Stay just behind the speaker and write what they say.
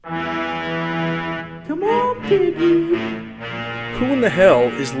Who in the hell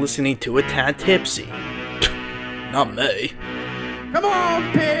is listening to A Tad Tipsy? Not me. Come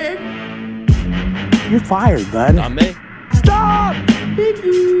on, pig! You're fired, bud. Not me. Stop!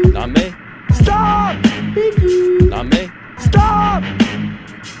 Not me. Stop! Not me. Stop!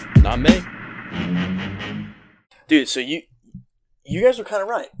 Not me. Dude, so you guys were kind of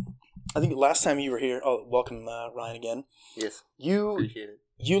right. I think last time you were here. Oh, welcome, Ryan, again. Yes. You appreciate it.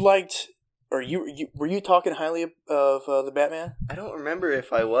 You liked, or were you talking highly of the Batman? I don't remember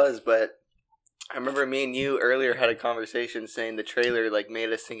if I was, but I remember me and you earlier had a conversation saying the trailer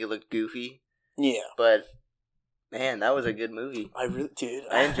made us think it looked goofy. Yeah. But man, that was a good movie. I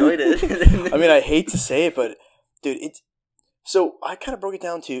enjoyed it. I mean, I hate to say it, but dude, it's so I kind of broke it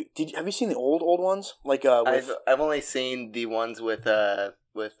down to. Have you seen the old ones? I've only seen the ones with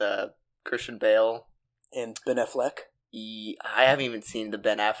Christian Bale and Ben Affleck. I haven't even seen the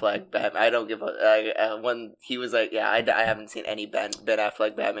Ben Affleck Batman. I don't give a when he was I haven't seen any Ben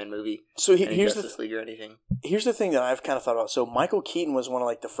Affleck Batman movie. So here's Justice League or anything. Here's the thing that I've kind of thought about. So Michael Keaton was one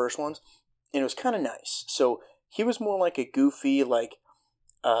of the first ones, and it was kind of nice. So he was more like a goofy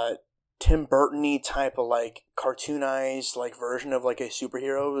Tim Burton-y type of cartoonized version of a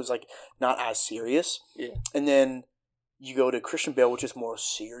superhero. It was not as serious. Yeah. And then you go to Christian Bale, which is more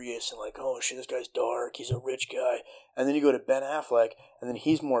serious and oh shit, this guy's dark, he's a rich guy. And then you go to Ben Affleck, and then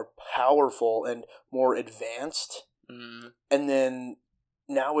he's more powerful and more advanced. Mm-hmm. And then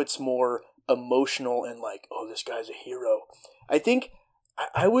now it's more emotional and oh, this guy's a hero. I think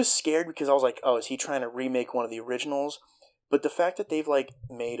I was scared because I was oh, is he trying to remake one of the originals? But the fact that they've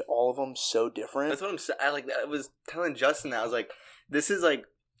made all of them so different. That's what I'm saying. I was telling Justin that I was this is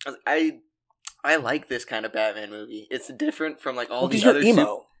I like this kind of Batman movie. It's different from all these other. Because you're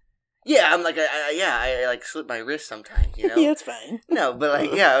emo. Yeah, I'm I slip my wrist sometimes. You know. Yeah, it's fine. No, but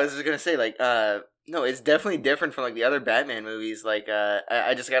I was just gonna say no, it's definitely different from the other Batman movies. I don't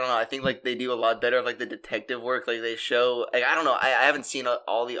know. I think they do a lot better of the detective work. They show I don't know. I haven't seen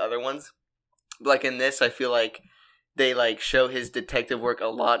all the other ones, but in this, I feel they show his detective work a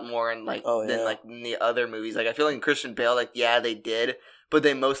lot more than in the other movies. I feel in Christian Bale, they did, but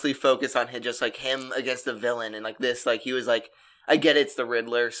they mostly focus on him him against the villain, and this he was I get it's the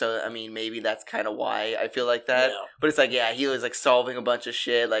Riddler, so I mean maybe that's kind of why I feel that. Yeah. But it's he was solving a bunch of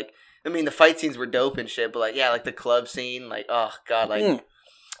shit. I mean the fight scenes were dope and shit, but the club scene, oh god,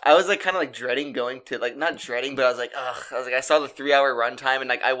 I was kind of dreading going to not dreading, but I was ugh. I was I saw the 3-hour runtime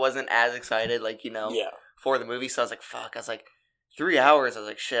and I wasn't as excited for the movie, so I was fuck. I was 3 hours. I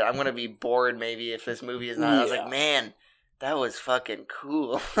was shit. I'm gonna be bored maybe if this movie is not. I was man, that was fucking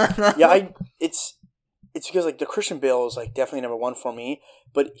cool. Yeah, it's because the Christian Bale is definitely number one for me,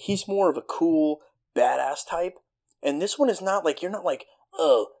 but he's more of a cool badass type, and this one is not you're not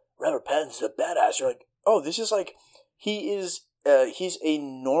oh, Robert Pattinson's a badass. You're oh, this is he's a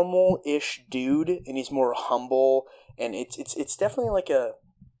normal-ish dude, and he's more humble, and it's definitely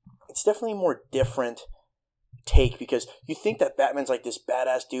it's definitely more different take, because you think that Batman's this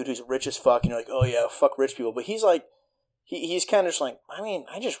badass dude who's rich as fuck, and you're oh yeah, fuck rich people, but he's he's kind of just I mean,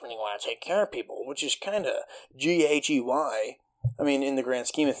 I just really want to take care of people, which is kind of GHEY. I mean, in the grand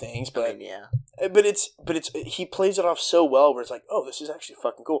scheme of things, but I mean, yeah. But it's he plays it off so well where it's oh, this is actually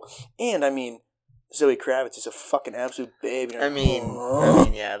fucking cool. And I mean, Zoe Kravitz is a fucking absolute babe. I mean,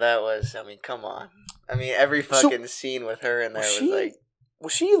 yeah, that was. I mean, come on. I mean, every fucking scene with her in there was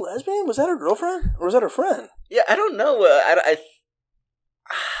Was she a lesbian? Was that her girlfriend or was that her friend? Yeah, I don't know.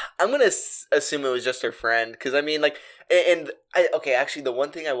 I'm gonna assume it was just her friend, because I mean, actually, the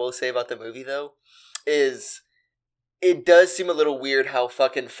one thing I will say about the movie though is it does seem a little weird how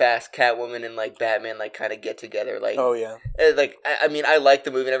fucking fast Catwoman and Batman kind of get together. Oh yeah. I mean, I like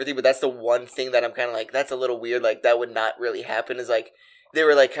the movie and everything, but that's the one thing that I'm kind of that's a little weird. That would not really happen. Is they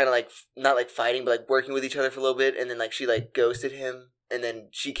were kind of not fighting, but working with each other for a little bit, and then she ghosted him, and then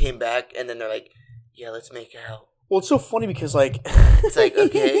she came back, and then they're yeah, let's make out. Well, it's so funny because it's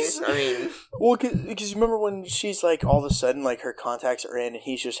okay. I mean, well, because you remember when she's all of a sudden her contacts are in, and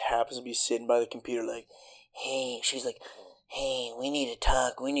he just happens to be sitting by the computer hey, she's hey, we need to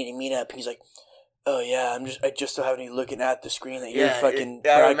talk, we need to meet up. And he's oh yeah, I just so happen to be looking at the screen that you're fucking.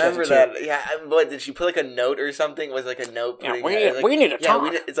 I remember that. Yeah, what did she put a note or something? Was a note? Yeah, we need to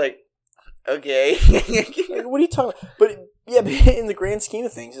talk. It's okay. What are you talking about? But yeah, but in the grand scheme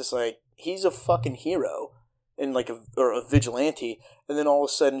of things, it's he's a fucking hero and a vigilante, and then all of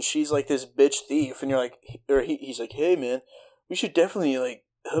a sudden she's this bitch thief, and you're he's hey man, we should definitely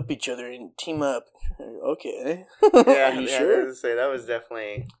help each other and team up. Okay. Yeah, you sure? I was say that was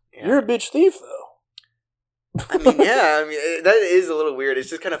definitely. Yeah. You're a bitch thief though. I mean, yeah. I mean, that is a little weird. It's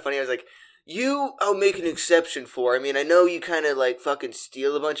just kind of funny. I was I'll make an exception for. I mean, I know you kind of like fucking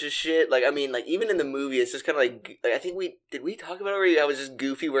steal a bunch of shit. Like, I mean, like even in the movie, it's just kind of like I think did we talk about it already? I was just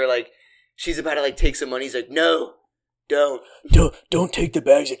goofy where like she's about to like take some money. He's like, no, don't take the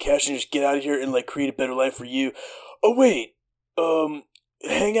bags of cash and just get out of here and like create a better life for you. Oh wait,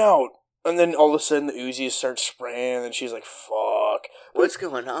 hang out. And then all of a sudden the Uzi starts spraying, and she's like, "Fuck, what's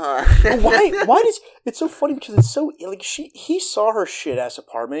going on?" Why does it's so funny because it's so like he saw her shit ass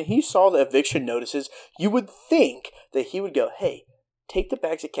apartment. He saw the eviction notices. You would think that he would go, "Hey, take the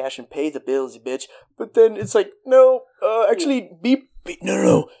bags of cash and pay the bills, you bitch." But then it's like, no, actually, be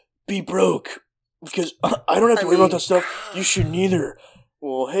broke because I don't have to worry about that stuff. You should neither.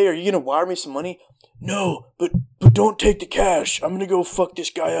 Well, hey, are you gonna wire me some money? No, but don't take the cash. I'm gonna go fuck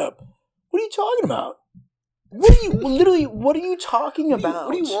this guy up. What are you talking about? What are you talking about?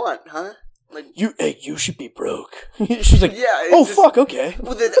 What do you want, huh? Like you should be broke. She's like, yeah. Fuck, okay.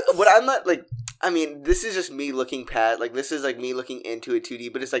 Well, what I'm not like. I mean, this is just me looking past. Like, this is like me looking into it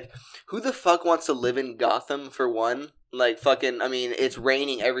 2D. But it's like, who the fuck wants to live in Gotham for one? Like, fucking. I mean, it's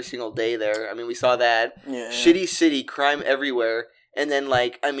raining every single day there. I mean, we saw that. Yeah. Shitty city, crime everywhere, and then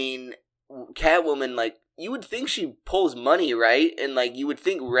like, I mean, Catwoman, like. You would think she pulls money, right? And, like, you would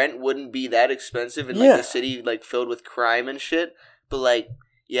think rent wouldn't be that expensive in, like, a city, like, filled with crime and shit. But, like,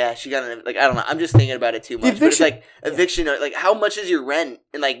 yeah, she got an, like, I don't know. I'm just thinking about it too much. But it's, like, eviction, like, how much is your rent?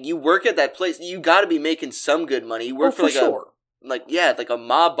 And, like, you work at that place. You got to be making some good money. You work for, like, like a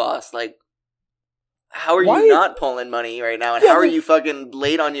mob boss. Like, how are you not pulling money right now? And how are you fucking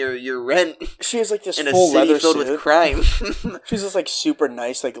late on your rent? She has like this in full a city leather filled suit with crime. She's just like super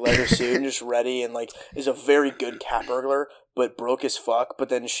nice, like leather suit and just ready, and like is a very good cat burglar, but broke as fuck. But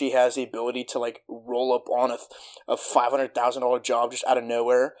then she has the ability to like roll up on a $500,000 job just out of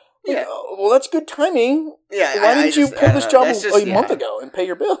nowhere. Yeah. Well, that's good timing. Yeah. Why didn't you pull this job a month ago and pay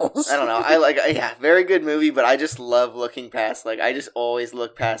your bills? I don't know. Very good movie, but I just love looking past. Like, I just always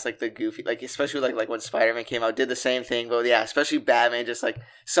look past like the goofy, like especially like when Spider-Man came out, did the same thing. But yeah, especially Batman. Just like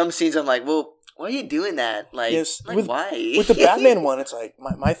some scenes, I'm like, well, why are you doing that? Like, why? With the Batman one, it's like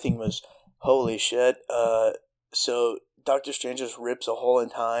my thing was, holy shit. So Doctor Strange just rips a hole in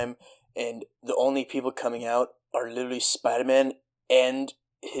time, and the only people coming out are literally Spider-Man and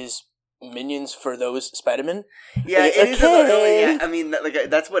his minions for those Spider-Man. Yeah, like, it is. Yeah, I mean, like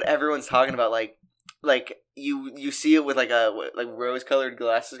that's what everyone's talking about. Like you see it with like rose-colored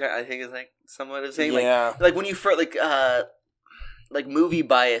glasses. I think is like somewhat the same. Yeah. Like when you first like movie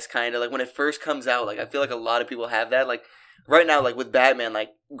bias kind of like when it first comes out. Like I feel like a lot of people have that. Like right now, like with Batman,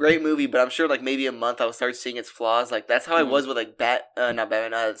 like great movie, but I'm sure like maybe a month I'll start seeing its flaws. Like that's how I was with like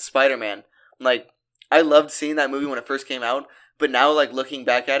Spider-Man. Like I loved seeing that movie when it first came out. But now, like, looking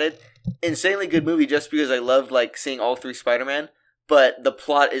back at it, insanely good movie just because I loved, like, seeing all three Spider-Man. But the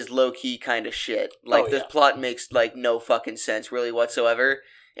plot is low-key kind of shit. Like, this plot makes, like, no fucking sense really whatsoever.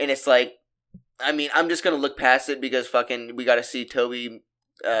 And it's like, I mean, I'm just going to look past it because fucking we got to see Toby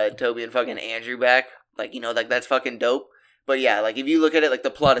and fucking Andrew back. Like, you know, like, that's fucking dope. But yeah, like, if you look at it, like, the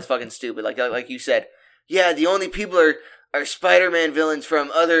plot is fucking stupid. Like you said, yeah, the only people are Spider-Man villains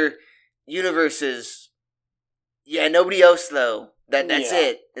from other universes. Yeah, nobody else though. That's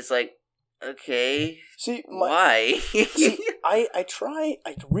it. It's like, okay. See, why? I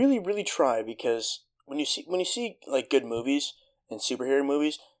really try because when you see like good movies and superhero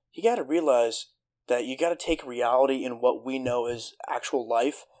movies, you got to realize that you got to take reality and what we know as actual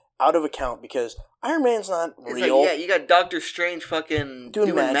life out of account because Iron Man's not real. Like, yeah, you got Doctor Strange fucking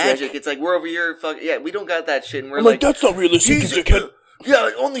doing magic. It's like we're over here we don't got that shit and we're I'm like that's not realistic.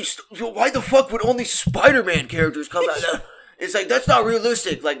 Yeah, why the fuck would only Spider-Man characters come out? It's like, that's not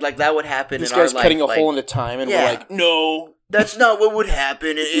realistic. Like that would happen in our life. This guy's cutting a hole into time, and we're like, no. That's not what would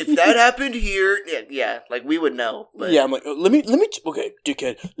happen. If that happened here, yeah, like, we would know. But yeah, I'm like, okay,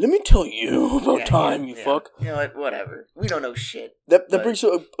 dickhead, let me tell you about time, you fuck. You know what, whatever. We don't know shit. That brings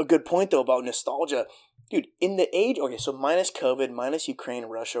up a good point, though, about nostalgia. Dude, in the age, okay, so minus COVID, minus Ukraine,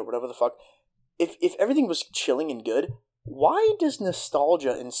 Russia, whatever the fuck, if everything was chilling and good, why does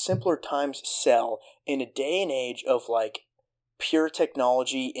nostalgia in simpler times sell in a day and age of, like, pure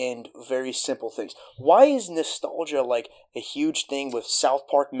technology and very simple things? Why is nostalgia, like, a huge thing with South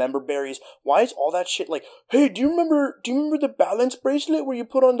Park member berries? Why is all that shit like, hey, do you remember the balance bracelet where you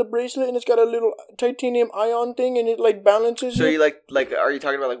put on the bracelet and it's got a little titanium ion thing and it, like, balances so you? So you, like, are you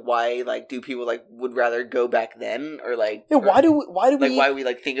talking about, like, why, like, do people, like, would rather go back then? Or, like... Yeah, why do we,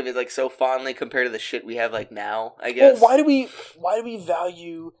 like, think of it, like, so fondly compared to the shit we have, like, now, I guess? Well, why do we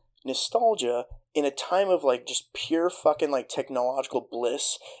value nostalgia in a time of, like, just pure fucking, like, technological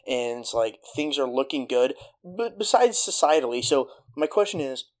bliss and, like, things are looking good, but besides societally? So my question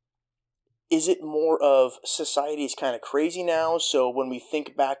is, is it more of society is kind of crazy now? So when we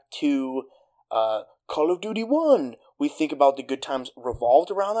think back to Call of Duty 1, we think about the good times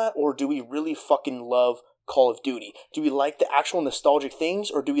revolved around that? Or do we really fucking love Call of Duty? Do we like the actual nostalgic things,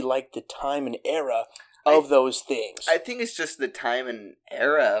 or do we like the time and era of those things? I think it's just the time and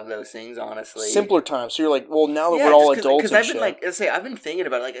era of those things, honestly. Simpler times. So you're like, well, now that we're all adults and shit. Because I've been thinking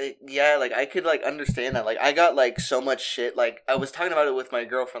about it. Like, I could, like, understand that. Like, I got, like, so much shit. Like, I was talking about it with my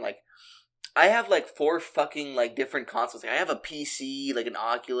girlfriend. Like, I have, like, 4 fucking, like, different consoles. Like, I have a PC, like, an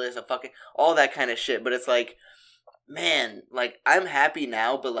Oculus, a fucking, all that kind of shit. But it's like, man, like, I'm happy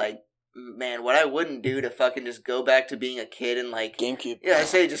now, but, like, man, what I wouldn't do to fucking just go back to being a kid and, like, GameCube. Yeah, I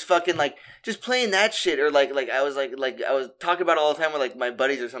say just fucking, like, just playing that shit. Or, like I was talking about it all the time with, like, my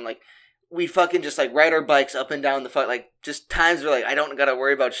buddies or something. Like, we fucking just, like, ride our bikes up and down the like, just times where, like, I don't gotta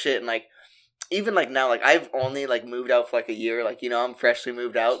worry about shit. And, like, even, like, now, like, I've only, like, moved out for, like, a year. Like, you know, I'm freshly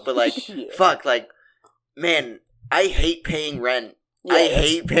moved out. But, like, fuck, like, man, I hate paying rent. Yeah, I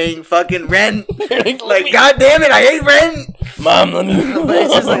hate paying fucking rent. Like, god damn it, I hate rent. Mom, let me. But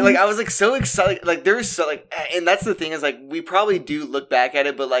it's just like I was like so excited. Like there was so like, and that's the thing is like we probably do look back at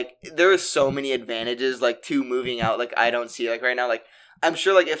it, but like there are so many advantages like to moving out. Like I don't see like right now. Like I'm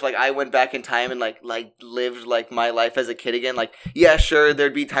sure like if like I went back in time and like lived like my life as a kid again. Like yeah, sure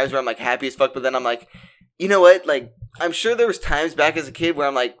there'd be times where I'm like happy as fuck, but then I'm like, you know what? Like I'm sure there was times back as a kid where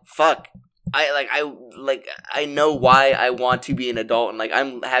I'm like, fuck. I know why I want to be an adult and like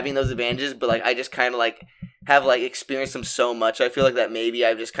I'm having those advantages, but like I just kind of like have like experienced them so much. I feel like that maybe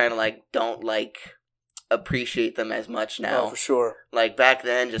I just kind of like don't like appreciate them as much now. Oh, for sure. Like back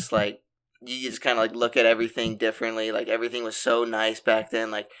then, just like you just kind of like look at everything differently. Like everything was so nice back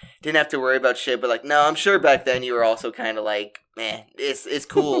then. Like didn't have to worry about shit. But like no, I'm sure back then you were also kind of like, man, it's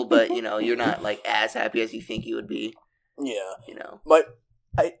cool, but you know you're not like as happy as you think you would be. Yeah, you know. But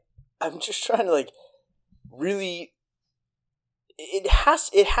I'm just trying to like really. It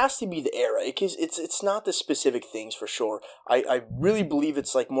has to be the era because it's not the specific things for sure. I really believe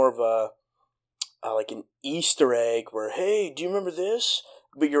it's like more of a like an Easter egg where hey, do you remember this?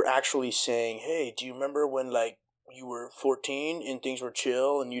 But you're actually saying hey, do you remember when like you were 14 and things were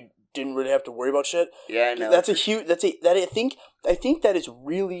chill and you didn't really have to worry about shit? Yeah, I know. I think that is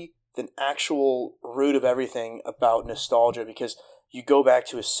really the actual root of everything about nostalgia because. You go back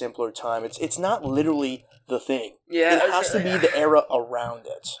to a simpler time. It's not literally the thing. Yeah, it has to be the era around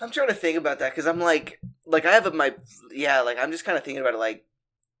it. I'm trying to think about that because I'm like I have I'm just kind of thinking about it. Like,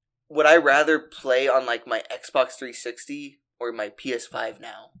 would I rather play on like my Xbox 360 or my PS5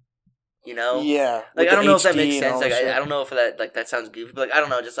 now? You know? Yeah. Like I don't know if that makes sense. Like I don't know if that sounds goofy, but like I don't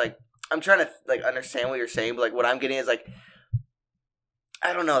know. Just like I'm trying to like understand what you're saying, but like what I'm getting is like.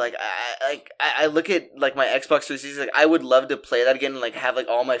 I don't know, like I look at like my Xbox 360, like I would love to play that again and like have like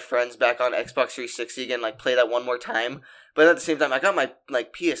all my friends back on Xbox 360 again, like play that one more time. But at the same time, I got my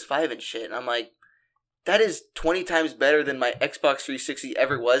like PS5 and shit, and I'm like, that is 20 times better than my Xbox 360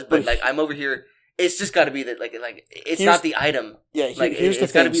 ever was. But like I'm over here, it's just got to be that like it's not the item. Yeah, like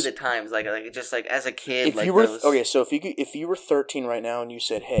it's got to be the times. Like just like as a kid, if like you were okay, so if you were 13 right now and you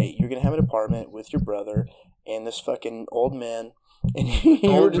said, hey, you're gonna have an apartment with your brother and this fucking old man. And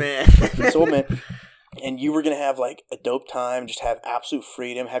this old man, and you were gonna have like a dope time, just have absolute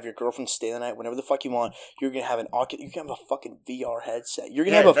freedom, have your girlfriend stay the night whenever the fuck you want. You're gonna have you're gonna have a fucking VR headset. You're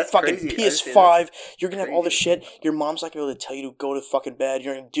gonna have a fucking PS5. You're gonna have all the shit. Your mom's not gonna be able to tell you to go to fucking bed.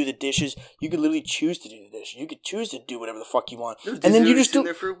 You're gonna do the dishes. You could literally choose to do the dishes. You could choose to do whatever the fuck you want, and then you just do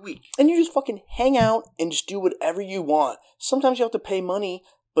there for a week. And you just fucking hang out and just do whatever you want. Sometimes you have to pay money,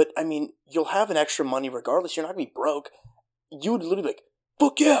 but I mean, you'll have an extra money regardless. You're not gonna be broke. You would literally be like,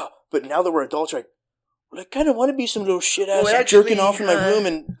 fuck yeah! But now that we're adults, you're like, well, I kind of want to be some little shit-ass jerking off in my room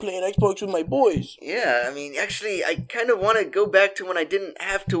and playing Xbox with my boys. Yeah, I mean, actually, I kind of want to go back to when I didn't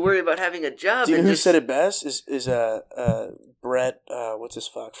have to worry about having a job. Do you know who said it best? Is Brett, what's his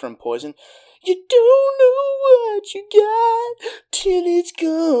fuck, from Poison? You don't know what you got till it's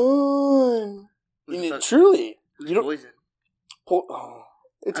gone. Truly. You don't, Poison?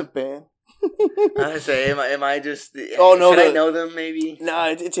 It's a band. I say, am I just? Oh no! Should I know them? Maybe. Nah,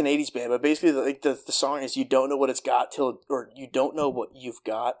 it's an '80s band, but basically, like the song is, you don't know what it's got or you don't know what you've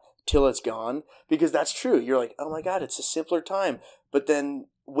got till it's gone. Because that's true. You're like, oh my god, it's a simpler time. But then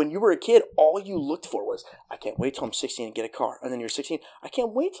when you were a kid, all you looked for was, I can't wait till I'm 16 and get a car. And then you're 16, I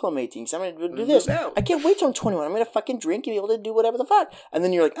can't wait till I'm 18 because I'm going to do this. I can't wait till I'm 21. I'm going to fucking drink and be able to do whatever the fuck. And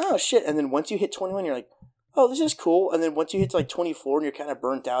then you're like, oh shit. And then once you hit 21, you're like, oh, this is cool. And then once you hit to like 24 and you're kind of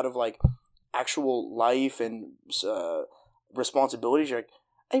burnt out of like actual life and responsibilities, you're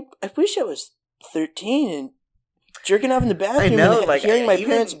like, I wish I was 13 and jerking off in the bathroom. I know, and like, hearing my even-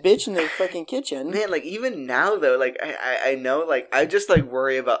 parents bitch in the fucking kitchen. Man, like, even now, though, like, I know, like, I just, like,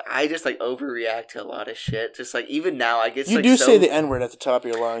 worry about, I just, like, overreact to a lot of shit. Just, like, even now, I get, You like, do so... say the N-word at the top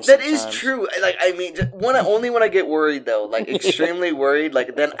of your lungs. That is sometimes. true. Like, I mean, only when I get worried, though. Like, extremely worried.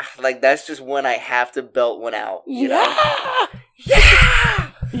 Like, then, like, that's just when I have to belt one out, you know?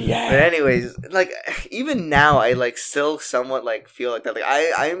 Yeah! Yeah. But anyways, like, even now, I, like, still somewhat, like, feel like that. Like,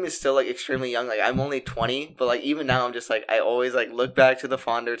 I am still, like, extremely young. Like, I'm only 20, but, like, even now, I'm just, like, I always, like, look back to the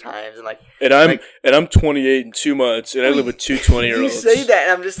fonder times and, like... And I'm 28 in 2 months, and I live with two 20-year-olds. You say that,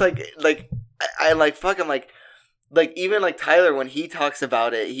 and I'm just, like, I like, fuck, I'm, like, even, like, Tyler, when he talks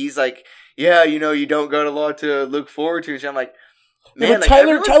about it, he's, like, yeah, you know, you don't got a lot to look forward to. And I'm, like, man, Yeah, but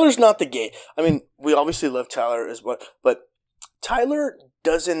like, Tyler's not the gay. I mean, we obviously love Tyler as well, but Tyler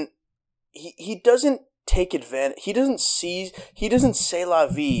doesn't. He doesn't take advantage. He doesn't say la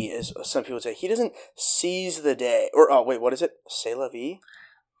vie, as some people say. He doesn't seize the day. Or oh wait, what is it? Say la vie.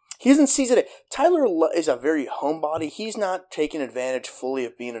 He doesn't seize the day. Tyler is a very homebody. He's not taking advantage fully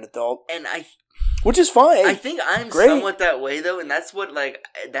of being an adult, and which is fine. I think I'm Great. somewhat that way, though, and that's what, like,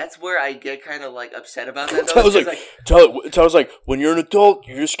 that's where I get kind of, like, upset about that, though. Tyler's like, when you're an adult,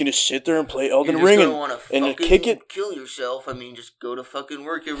 you're just gonna sit there and play Elden you're just Ring gonna and want to kick it. kill yourself. I mean, just go to fucking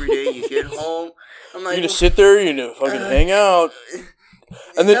work every day. You get home. I'm like, You're gonna sit there, you're gonna fucking hang out.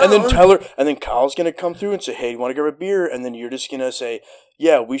 And then Kyle's gonna come through and say, "Hey, you want to grab a beer?" And then you're just gonna say,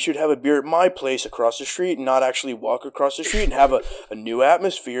 "Yeah, we should have a beer at my place across the street, and not actually walk across the street and have a new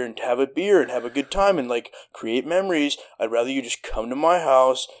atmosphere and have a beer and have a good time and like create memories. I'd rather you just come to my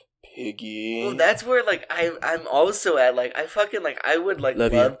house, piggy." Well, that's where, like, I'm also at, like, I fucking, like, I would, like,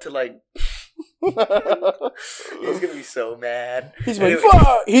 love to, like... He's gonna be so mad. He's like,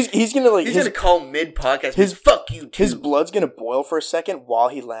 fuck! He's gonna like he's gonna call mid podcast. Fuck you too. His blood's gonna boil for a second while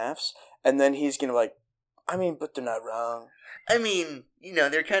he laughs, and then he's gonna like, I mean, but they're not wrong. I mean, you know,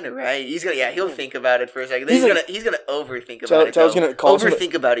 they're kind of right. He'll think about it for a second. Then he's gonna overthink about it. Tyler's gonna call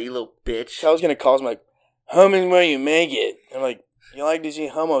overthink about it, you little bitch. Tyler's gonna call him like, "Homie's where you make it." I'm like, "You like to see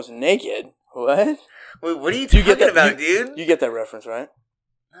homos naked? What? Wait, what are you talking about, dude? You get that reference, right?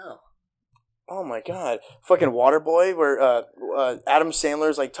 No. Oh my god, fucking Waterboy, where Adam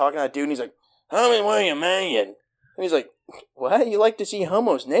Sandler's like talking to that dude, and he's like, "Homie, where you make it?" And he's like, "What? You like to see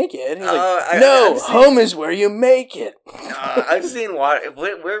homos naked?" And he's like, "No, home is where you make it." I've seen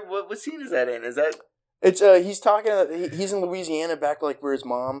what scene is that in? Is that? It's he's talking. He's in Louisiana, back like where his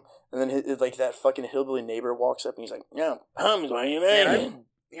mom, and then like that fucking hillbilly neighbor walks up, and he's like, "Yeah, home is where you make it."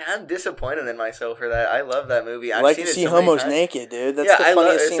 I'm disappointed in myself for that. I love that movie. I've like seen to it see so many homos times. naked, dude. That's the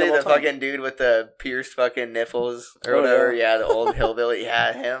funniest scene of all the time. fucking dude with the pierced fucking nipples or whatever. Yeah, the old hillbilly.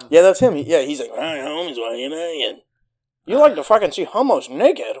 Yeah, him. Yeah, that's him. Yeah, he's like, "Hey, homies, where you make it? You like to fucking see homos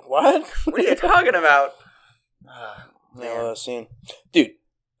naked? What? What are you talking about?" Yeah, that scene, dude.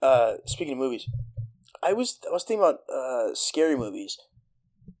 Speaking of movies, I was thinking about scary movies.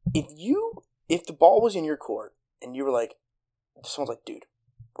 If the ball was in your court and you were like, someone's like, "Dude,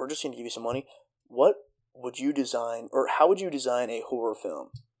 we're just going to give you some money. What would you design, or how would you design a horror film?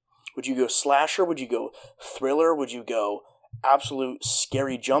 Would you go slasher? Would you go thriller? Would you go absolute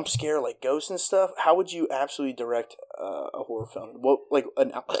scary jump scare like ghosts and stuff? How would you absolutely direct a horror film? What, like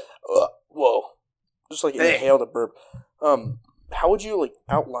whoa, just like inhaled a burp. How would you like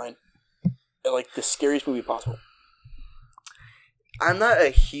outline like the scariest movie possible? I'm not a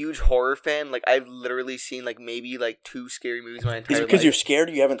huge horror fan. Like, I've literally seen like maybe like 2 scary movies my entire life. Is it because you're scared,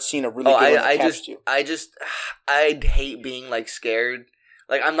 or you haven't seen a really good one that captures you? I hate being like scared.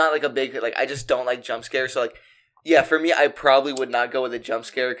 Like, I'm not like a big, like, I just don't like jump scares. So like, yeah, for me, I probably would not go with a jump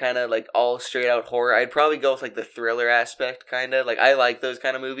scare kind of like all straight out horror. I'd probably go with like the thriller aspect kind of. Like, I like those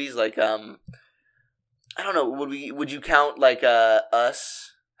kind of movies. Like, I don't know. Would you count like Us?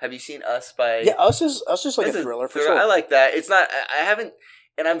 Have you seen Us by... Yeah, Us is like a thriller for sure. I like that. It's not... I haven't...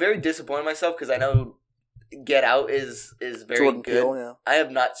 And I'm very disappointed in myself because I know Get Out is very Jordan good. Peele, yeah. I have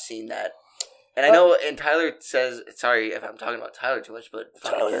not seen that. And I know... And Tyler says... Sorry if I'm talking about Tyler too much, but...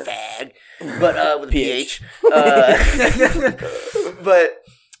 Tyler. Fucking fag. But with a PH. But...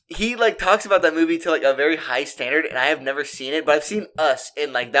 He, like, talks about that movie to, like, a very high standard, and I have never seen it, but I've seen Us,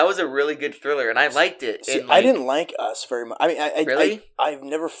 and, like, that was a really good thriller, and I liked it. See, and, like, I didn't like Us very much. I mean, Really? I've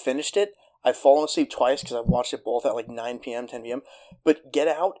never finished it. I've fallen asleep twice because I've watched it both at, like, 9 p.m., 10 p.m. But Get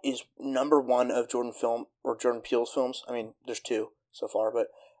Out is number 1 of Jordan Peele's films. I mean, there's 2 so far, but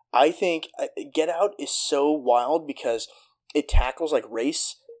I think Get Out is so wild because it tackles, like,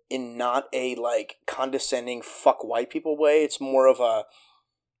 race in not a, like, condescending fuck white people way. It's more of a...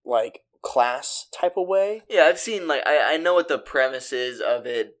 like class type of way. Yeah, I've seen like I know what the premise is of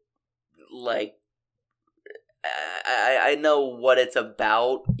it. Like, I know what it's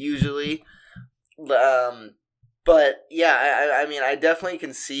about usually. But yeah, I mean, I definitely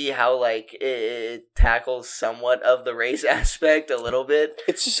can see how like it tackles somewhat of the race aspect a little bit.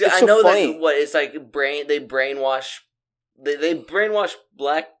 It's just I so know funny. that what it's like they brainwash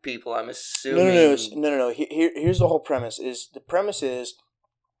black people. I'm assuming. No. Here's the whole premise. The premise is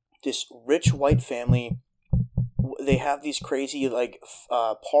this rich white family. They have these crazy like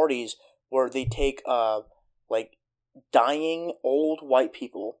parties where they take like dying old white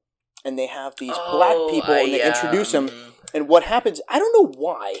people. And they have these black people, and they introduce them. And what happens? I don't know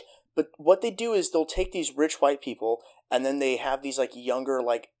why, but what they do is they'll take these rich white people, and then they have these like younger,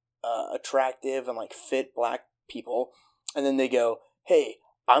 like attractive and like fit black people, and then they go, "Hey,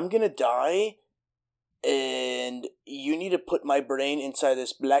 I'm gonna die, and you need to put my brain inside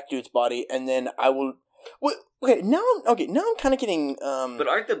this black dude's body, and then I will." Well, now I'm kind of getting. But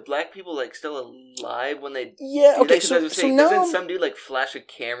aren't the black people like still alive when they? Yeah. Okay. So Now doesn't some dude like flash a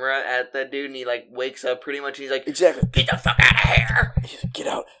camera at that dude and he like wakes up pretty much and he's like, exactly, get the fuck out of here, get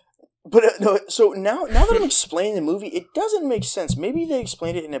out. But no. So now that I'm explaining the movie, it doesn't make sense. Maybe they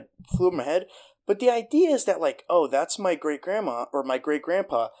explained it and it flew over my head. But the idea is that like, oh, that's my great grandma or my great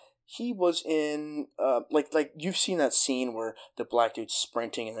grandpa. He was in, like you've seen that scene where the black dude's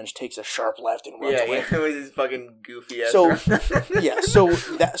sprinting and then just takes a sharp left and runs away. Yeah, with his fucking goofy ass.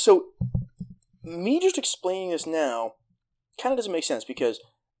 So me just explaining this now kind of doesn't make sense because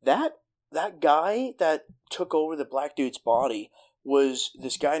that guy that took over the black dude's body was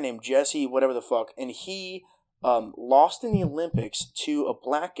this guy named Jesse, whatever the fuck, and he lost in the Olympics to a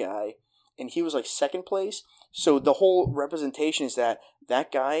black guy, and he was like second place. So the whole representation is that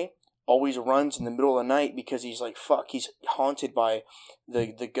guy always runs in the middle of the night because he's like, fuck, he's haunted by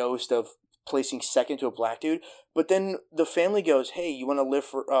the ghost of placing second to a black dude. But then the family goes, hey, you want to live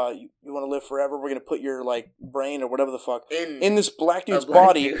forever? We're going to put your like brain or whatever the fuck in this black dude's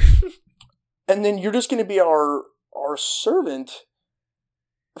body. And then you're just going to be our servant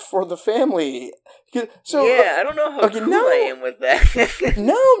for the family. So yeah, I don't know how cool I am with that.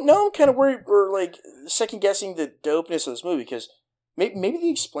 No, I'm kind of worried or like second guessing the dopeness of this movie because maybe they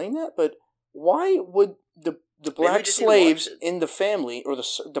explain that, but why would the black slaves in the family or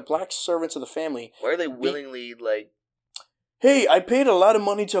the black servants of the family? Why are they willingly like? Hey, I paid a lot of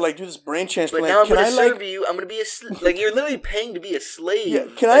money to like do this brain transplant. But now I'm going to serve you. I'm going to be like you're literally paying to be a slave.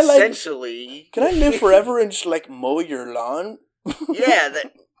 Yeah, essentially? Can I live forever and just like mow your lawn? Yeah,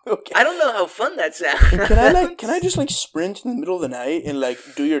 that. Okay. I don't know how fun that sounds. Can I just like sprint in the middle of the night and like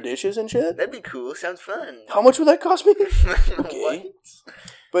do your dishes and shit? That'd be cool. Sounds fun. How much would that cost me? Okay. What?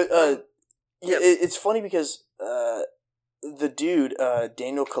 But yeah, it's funny because the dude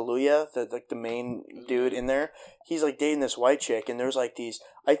Daniel Kaluuya, the main dude in there, he's like dating this white chick, and there's like these.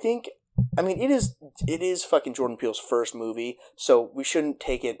 It is fucking Jordan Peele's first movie, so we shouldn't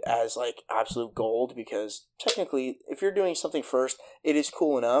take it as like absolute gold because technically, if you're doing something first, it is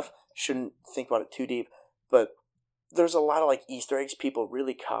cool enough. Shouldn't think about it too deep, but there's a lot of like Easter eggs people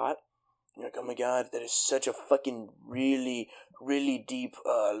really caught. You're like, oh my god, that is such a fucking really, really deep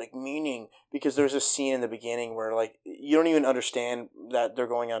like meaning because there's a scene in the beginning where like you don't even understand that they're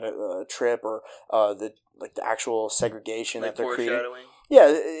going on a trip or the actual segregation like that they're creating. Yeah,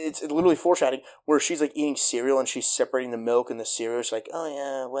 it's literally foreshadowing where she's like eating cereal and she's separating the milk and the cereal. She's like, oh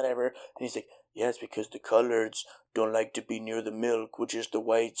yeah, whatever. And he's like, yeah, it's because the coloreds don't like to be near the milk, which is the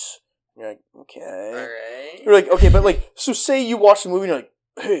whites. And you're like, okay. Alright. You're like, okay, but like, so say you watch the movie and you're like,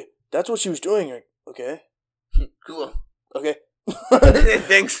 hey, that's what she was doing. You're like, okay. Cool. Okay.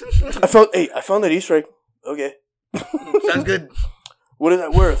 Thanks. I found that Easter egg. Okay. Sounds good. What is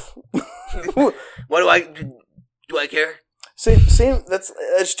that worth? What do I care? Same.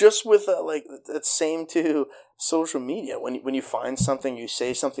 It's just with like that's same to social media. When you find something, you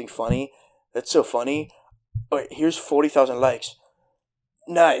say something funny. That's so funny. All right, here's 40,000 likes.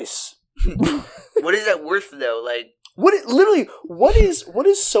 Nice. What is that worth though? Like what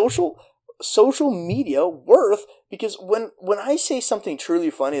is social media worth? Because when I say something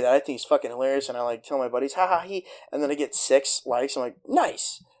truly funny that I think is fucking hilarious, and I like tell my buddies, ha ha he, and then I get 6 likes, I'm like,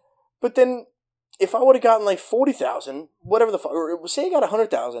 nice. But then if I would have gotten like 40,000, whatever the fuck, or say I got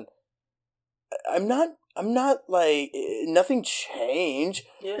 100,000, I'm not like nothing changed.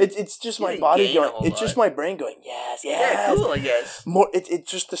 Yeah. It's just my body going. It's just my brain going. Yes. Yeah, cool. I guess more.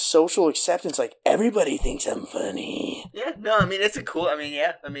 It's just the social acceptance. Like everybody thinks I'm funny. Yeah. No, I mean it's a cool. I mean,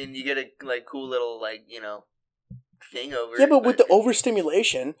 yeah. I mean you get a like cool little like thing over. Yeah, but with the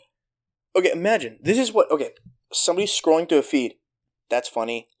overstimulation. Okay, imagine this is what. Okay, somebody's scrolling through a feed. That's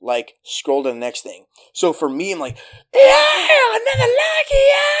funny. Like, scroll to the next thing. So for me, I'm like, yeah, another like,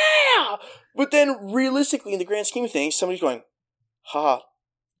 yeah. But then, realistically, in the grand scheme of things, somebody's going, haha,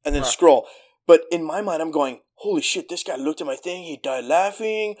 and then scroll. But in my mind, I'm going, holy shit, this guy looked at my thing, he died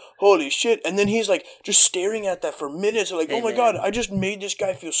laughing, holy shit. And then he's like, just staring at that for minutes, like, oh my god, I just made this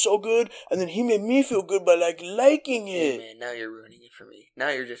guy feel so good, and then he made me feel good by, like, liking it. Hey man, now you're ruining it for me. Now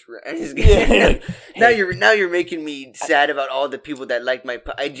you're just, now you're making me sad about all the people that liked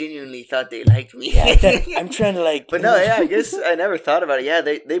I genuinely thought they liked me. I'm trying to, like... But no, yeah, I guess I never thought about it. Yeah,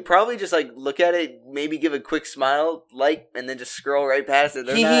 they probably just, like, look at it, maybe give a quick smile, like, and then just scroll right past it.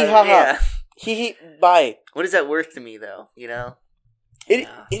 Bye. What is that worth to me, though? You know, it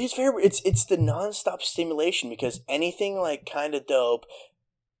is very. It's the nonstop stimulation, because anything like kind of dope,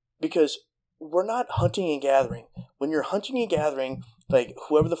 because we're not hunting and gathering. When you're hunting and gathering, like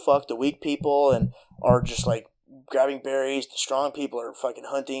whoever the fuck the weak people and are just like grabbing berries, the strong people are fucking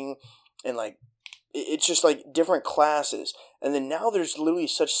hunting, and like it's just like different classes. And then now there's literally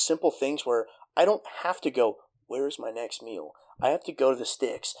such simple things where I don't have to go, where's my next meal? I have to go to the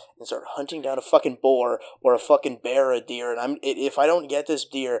sticks and start hunting down a fucking boar or a fucking bear or a deer. And if I don't get this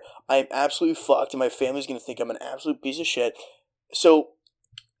deer, I'm absolutely fucked, and my family's going to think I'm an absolute piece of shit. So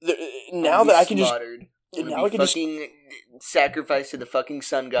now that I can just... Now I can fucking sacrifice to the fucking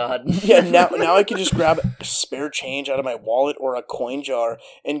sun god. Yeah, now I can just grab spare change out of my wallet or a coin jar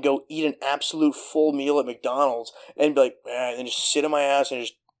and go eat an absolute full meal at McDonald's and be like, and then just sit on my ass and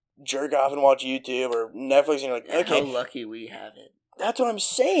just jerk off and watch YouTube or Netflix, and you're like, okay. How lucky we have it. That's what I'm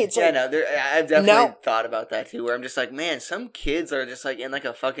saying. It's I've definitely thought about that too, where I'm just like, man, some kids are just like in like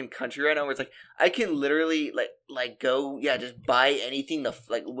a fucking country right now where it's like, I can literally like go, just buy anything,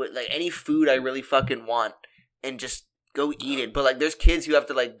 like any food I really fucking want and just go eat it. But like there's kids who have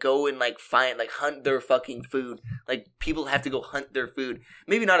to like go and like hunt their fucking food. Like people have to go hunt their food.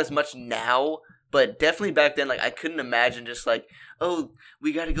 Maybe not as much now, but definitely back then, like, I couldn't imagine just like, oh,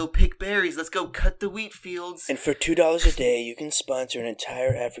 we gotta go pick berries. Let's go cut the wheat fields. And for $2 a day, you can sponsor an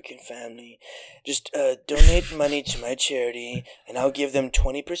entire African family. Just donate money to my charity, and I'll give them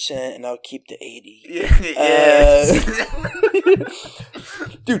 20%, and I'll keep the 80.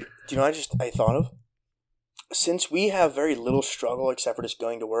 Dude, do you know what I thought of? Since we have very little struggle except for just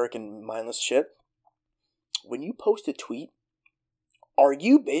going to work and mindless shit, when you post a tweet, are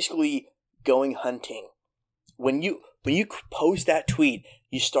you basically going hunting? When you post that tweet,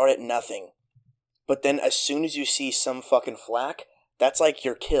 you start at nothing. But then as soon as you see some fucking flack, that's like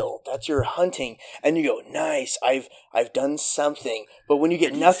your kill. That's your hunting. And you go, nice, I've done something. But when you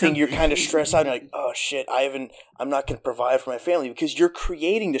get nothing, you're kind of stressed out. You're like, oh shit, I'm not going to provide for my family, because you're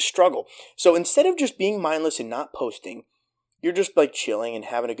creating the struggle. So instead of just being mindless and not posting, you're just like chilling and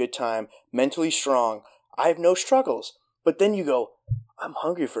having a good time, mentally strong. I have no struggles. But then you go, I'm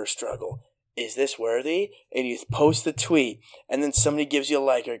hungry for a struggle. Is this worthy? And you post the tweet, and then somebody gives you a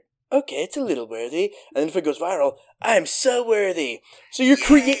like, or okay, it's a little worthy. And then if it goes viral, I'm so worthy. So you're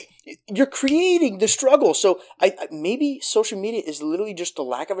creating the struggle. So maybe social media is literally just the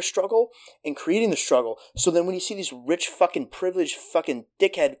lack of a struggle and creating the struggle. So then when you see these rich fucking privileged fucking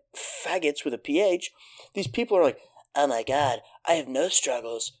dickhead faggots with a PH, these people are like, oh my god, I have no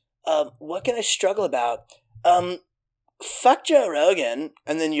struggles. What can I struggle about? Fuck Joe Rogan.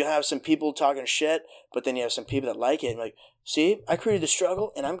 And then you have some people talking shit, but then you have some people that like it. And like, see, I created the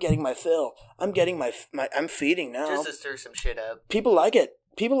struggle and I'm getting my fill. I'm getting I'm feeding now. Just to stir some shit up. People like it.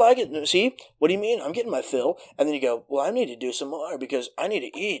 See, what do you mean? I'm getting my fill. And then you go, well, I need to do some more because I need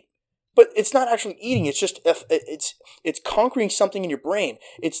to eat. But it's not actually eating. It's just, it's conquering something in your brain.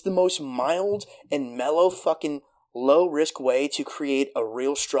 It's the most mild and mellow fucking low risk way to create a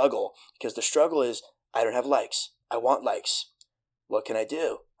real struggle. Because the struggle is, I don't have likes. I want likes. What can I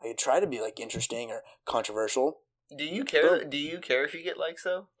do? I could try to be like interesting or controversial. Do you care? Do you care if you get likes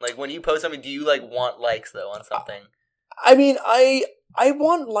though? Like when you post something, do you like want likes though on something? I mean, I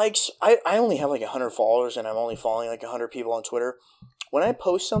want likes. I only have like 100 followers, and I'm only following like 100 people on Twitter. When I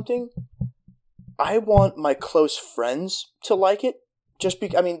post something, I want my close friends to like it.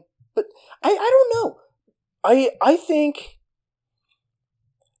 But I don't know. I think.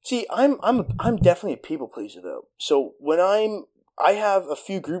 See, I'm definitely a people pleaser though. So when I have a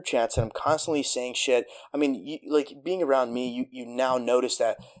few group chats and I'm constantly saying shit. I mean, being around me, you now notice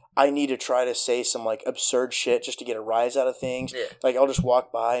that I need to try to say some like absurd shit just to get a rise out of things. Yeah. Like I'll just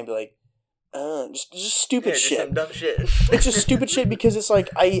walk by and be like, just stupid shit. Just some dumb shit. It's just stupid shit because it's like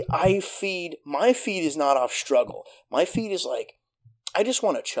my feed is not off struggle. My feed is like, I just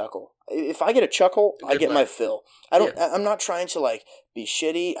want to chuckle. If I get a chuckle, I get my fill. I'm not trying to like be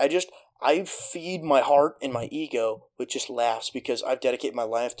shitty. I feed my heart and my ego with just laughs because I've dedicated my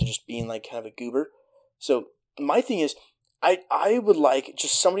life to just being like kind of a goober. So my thing is, I would like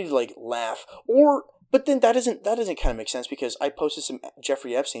just somebody to like laugh but then that doesn't kind of make sense because I posted some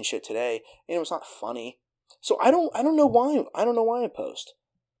Jeffrey Epstein shit today and it was not funny. So I don't know why I post.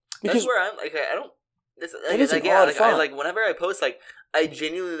 Because that's where I'm like I don't. It is an odd thought. like whenever I post, like I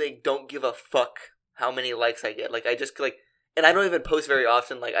genuinely like don't give a fuck how many likes I get. Like I just like, and I don't even post very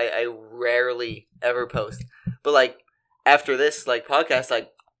often. Like I rarely ever post. But like after this like podcast, like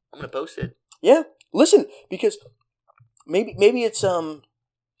I'm gonna post it. Yeah, listen, because maybe it's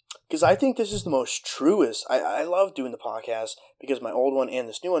because I think this is the most truest. I love doing the podcast because my old one and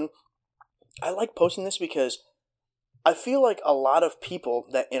this new one. I like posting this because I feel like a lot of people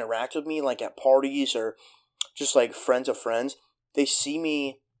that interact with me, like at parties or just like friends of friends, they see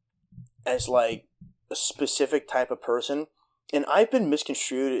me as like a specific type of person. And I've been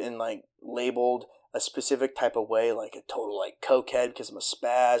misconstrued and like labeled a specific type of way, like a total like cokehead because I'm a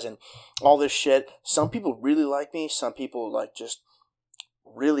spaz and all this shit. Some people really like me. Some people like just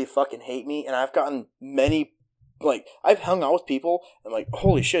really fucking hate me. And I've gotten many, like I've hung out with people and like,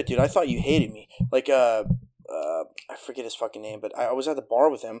 holy shit, dude, I thought you hated me. Like, I forget his fucking name, but I was at the bar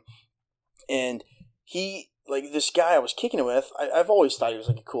with him and he, like this guy I was kicking it with, I've always thought he was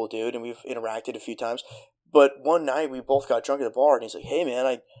like a cool dude and we've interacted a few times. But one night we both got drunk at the bar and he's like, hey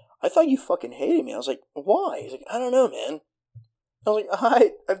man, I thought you fucking hated me. I was like, why? He's like, I don't know, man. I was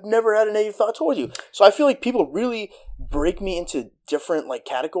like, I've never had a negative thought towards you. So I feel like people really break me into different like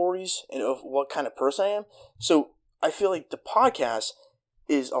categories of what kind of person I am. So I feel like the podcast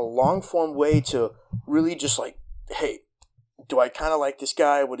is a long form way to really just like, hey, do I kind of like this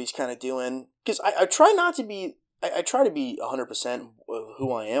guy, what he's kind of doing? Because I try not to be, I try to be 100% of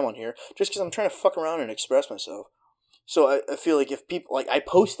who I am on here just because I'm trying to fuck around and express myself. So I feel like if people, like I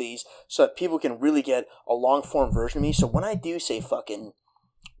post these so that people can really get a long form version of me. So when I do say fucking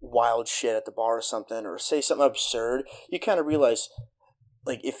wild shit at the bar or something or say something absurd, you kind of realize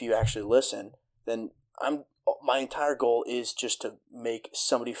like if you actually listen, then my entire goal is just to make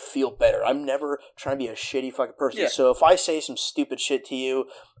somebody feel better. I'm never trying to be a shitty fucking person. Yeah. So if I say some stupid shit to you,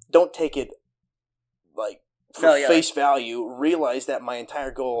 don't take it like for face value. Realize that my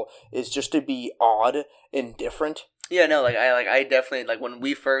entire goal is just to be odd and different. Yeah, no, I definitely like when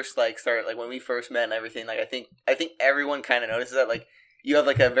we first like started, like when we first met and everything. Like I think everyone kind of notices that like you have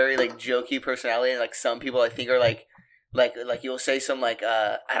like a very like jokey personality, and like some people I think are like you'll say some like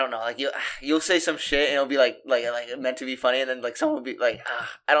I don't know, like you'll say some shit and it'll be like meant to be funny, and then like someone will be like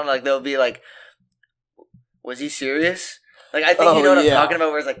I don't know, like they'll be like, was he serious? Like I think you know what I'm talking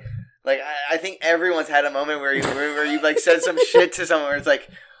about, where it's like I think everyone's had a moment where you like said some shit to someone where it's like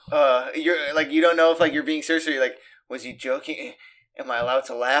you're like you don't know if like you're being serious or you're like, was he joking? Am I allowed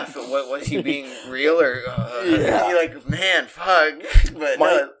to laugh? What was he being real or? You're like, man, fuck. But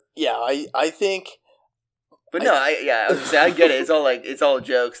I think. But no, I was say I get it. It's all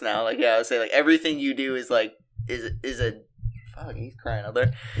jokes now. Like I would say like everything you do is like is a fuck. He's crying out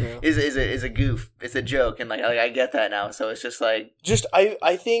there. Yeah. Is a goof. It's a joke, and like I get that now. So it's just like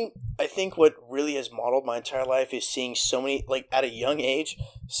I think what really has modeled my entire life is seeing so many, like at a young age,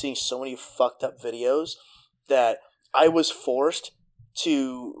 seeing so many fucked up videos that I was forced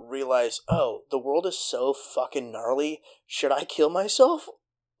to realize, oh, the world is so fucking gnarly. Should I kill myself?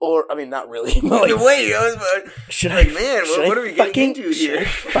 Or, I mean, not really. But like, wait, should like, I, man, what are we getting into here?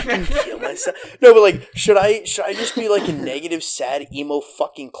 Should I fucking kill myself? No, but like, should I just be like a negative, sad, emo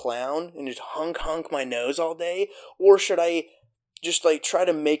fucking clown and just hunk my nose all day? Or should I just like try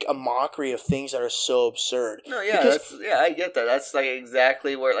to make a mockery of things that are so absurd? No, yeah, I get that. That's like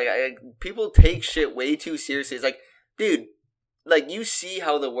exactly where like people take shit way too seriously. It's like, dude, like you see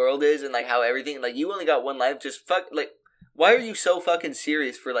how the world is and like how everything, like you only got one life. Just fuck, like why are you so fucking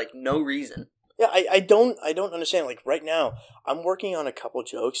serious for like no reason? Yeah, I don't understand. Like right now, I'm working on a couple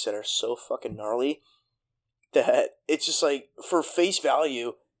jokes that are so fucking gnarly that it's just like for face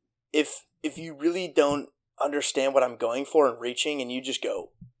value, if you really don't understand what I'm going for and reaching, and you just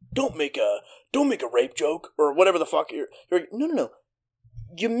go, don't make a rape joke or whatever the fuck you're like, no.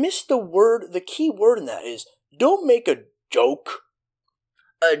 You missed the word. The key word in that is don't make a joke.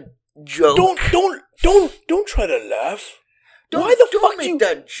 A joke. Don't try to laugh. Don't make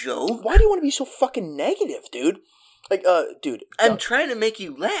that joke. Why do you want to be so fucking negative, dude? Like, dude. I'm trying to make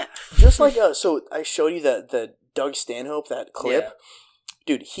you laugh. Just like, so I showed you the Doug Stanhope, that clip. Yeah.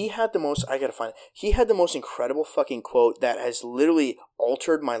 Dude, he had the most, I gotta find it. He had the most incredible fucking quote that has literally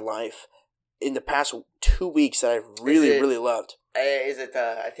altered my life in the past 2 weeks that I've really loved. Is it,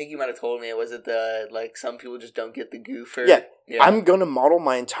 I think you might have told me, was it like, some people just don't get the goof or... Yeah. I'm gonna model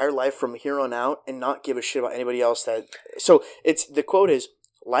my entire life from here on out and not give a shit about anybody else so the quote is,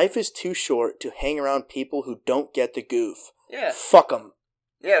 life is too short to hang around people who don't get the goof. Yeah. Fuck them.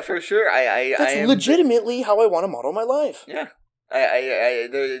 Yeah, for sure. That's legitimately how I want to model my life. Yeah.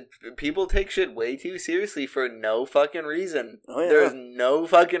 People take shit way too seriously for no fucking reason. Oh, yeah. There's no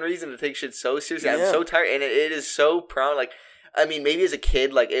fucking reason to take shit so seriously. Yeah. I'm so tired, and it is so proud. Like, I mean, maybe as a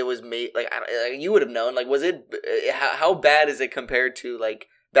kid, like it was made. Like, you would have known. Like, was it? How bad is it compared to like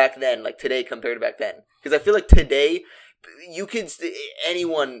back then? Like today compared to back then? Because I feel like today,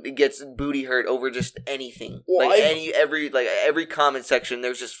 anyone gets booty hurt over just anything. Well, like every comment section,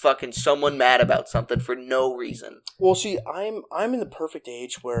 there's just fucking someone mad about something for no reason. Well, see, I'm in the perfect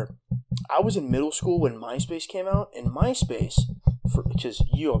age where I was in middle school when MySpace came out, and MySpace, because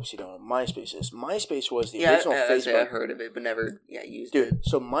you obviously don't know what MySpace is. MySpace was the original Facebook. I've heard of it, but never used Dude, it.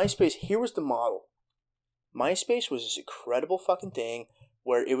 so MySpace, here was the model. MySpace was this incredible fucking thing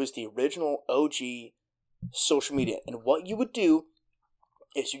where it was the original OG social media. And what you would do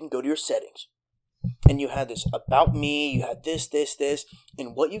is you can go to your settings. And you had this about me, you had this.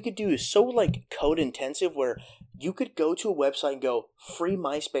 And what you could do is so like code intensive where you could go to a website and go free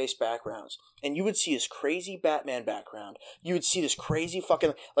MySpace backgrounds. And you would see this crazy Batman background. You would see this crazy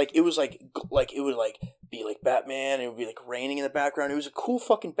fucking, like it was like it would like be like Batman and it would be like raining in the background. It was a cool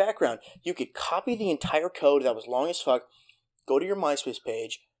fucking background. You could copy the entire code that was long as fuck, go to your MySpace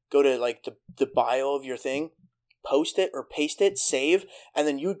page, go to like the bio of your thing, post it or paste it, save, and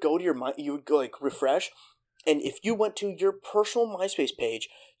then you would go to you would go like refresh, and if you went to your personal MySpace page,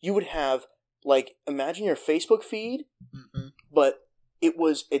 you would have like, imagine your Facebook feed, but it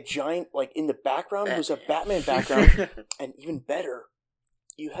was a giant, like in the background it was a Batman background, and even better,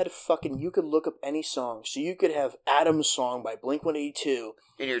 you could look up any song, so you could have Adam's song by Blink-182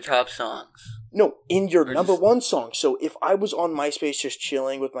 in your top songs. No, in your number one song. So if I was on MySpace just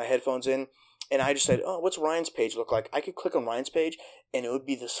chilling with my headphones in, and I just said, oh, what's Ryan's page look like? I could click on Ryan's page, and it would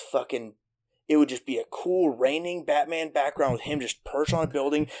be this fucking... It would just be a cool raining Batman background with him just perched on a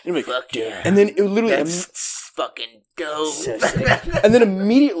building. And, like, fuck yeah. And then it would literally... That's fucking dope. So sick. And then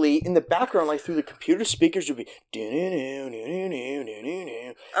immediately, in the background, like through the computer speakers, it would be...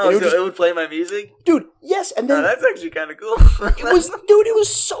 Oh, so it would play my music? Dude, yes. And then... Oh, that's actually kind of cool. it was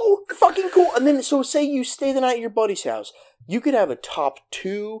so fucking cool. And then, so say you stay the night at your buddy's house. You could have a top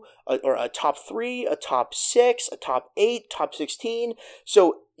 2, or a top 3, a top 6, a top 8, top 16.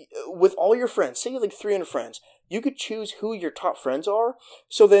 So, with all your friends, say you have like 300 friends, you could choose who your top friends are.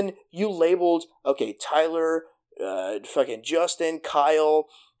 So then you labeled, okay, Tyler, fucking Justin, Kyle,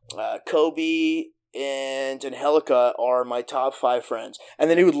 Colby, and Angelica are my top 5 friends. And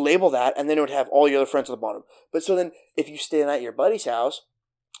then it would label that, and then it would have all your other friends at the bottom. But so then, if you stay the night at your buddy's house,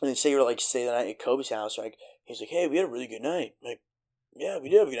 and then say you're like, stay the night at Kobe's house, like, he's like, hey, we had a really good night. I'm like, yeah, we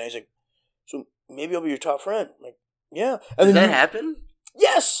did have a good night. He's like, so maybe I'll be your top friend. I'm like, yeah. And Did then that happen?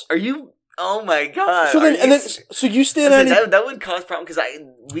 Yes. Are you? Oh my god. So then, so you stay there. That would cause problems because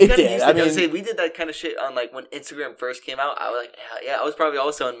we did that kind of shit on like when Instagram first came out. I was like, yeah, I was probably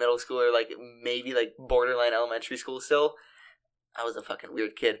also in middle school or like maybe like borderline elementary school still. I was a fucking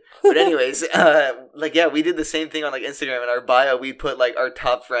weird kid. But anyways, we did the same thing on like Instagram. In our bio, we put like our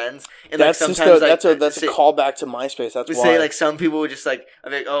top friends. And that's like sometimes that's a callback to MySpace. That's we why. Say like some people would just like,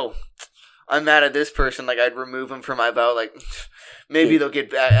 I'm like, oh, I'm mad at this person. Like I'd remove them from my bio. Like maybe they'll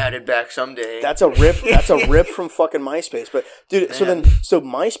get added back someday. That's a rip. That's a rip from fucking MySpace. But dude, Man. so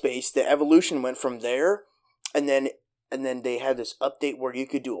MySpace, the evolution went from there, and then they had this update where you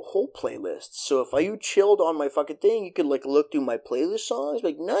could do a whole playlist. So if you chilled on my fucking thing, you could like look through my playlist songs,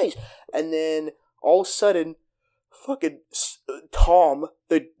 like nice. And then all of a sudden, fucking Tom,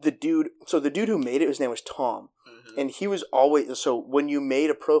 the dude. So the dude who made it, his name was Tom, and he was always. So when you made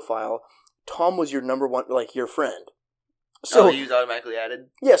a profile, Tom was your number one, like your friend. So he was automatically added.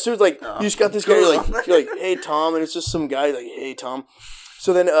 Yeah, so it's like you just got this guy, you're like, hey Tom, and it's just some guy like, hey Tom.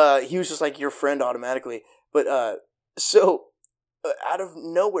 So then he was just like your friend automatically, but so out of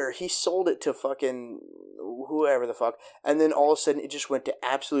nowhere he sold it to fucking whoever the fuck, and then all of a sudden it just went to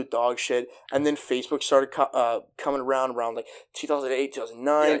absolute dog shit, and then Facebook started coming around like 2008,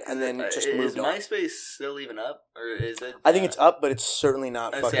 2009, and then just moved on. Is MySpace still even up, or is it? I think it's up, but it's certainly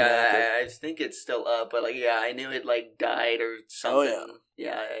not fucking active. I think it's still up, but like I knew it like died or something. Oh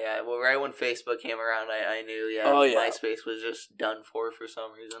yeah. Well, right when Facebook came around, I knew MySpace was just done for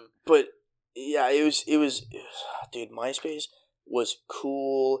some reason. But yeah, it was dude, MySpace was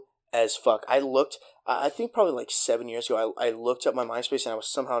cool as fuck. I think probably like 7 years ago, I looked up my MySpace and I was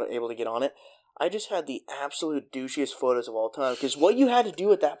somehow able to get on it. I just had the absolute douchiest photos of all time. Because what you had to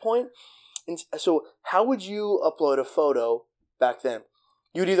do at that point, and so how would you upload a photo back then?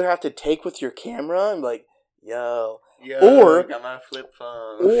 You'd either have to take with your camera and like, yo. Yo, Or- got my flip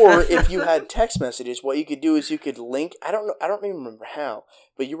phone. Or if you had text messages, what you could do is you could link. I don't even remember how,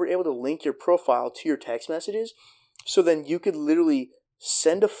 but you were able to link your profile to your text messages. So then you could literally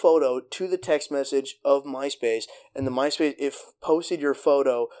send a photo to the text message of MySpace, and the MySpace posted your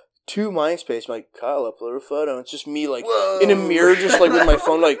photo to MySpace. I'm like, Kyle, upload a photo. It's just me like Whoa. in a mirror, just like with my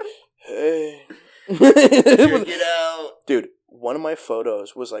phone, like, hey. Jerk it out. Dude, one of my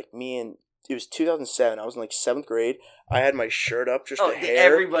photos was like me and it was 2007. I was in like 7th grade. I had my shirt up, just the hair.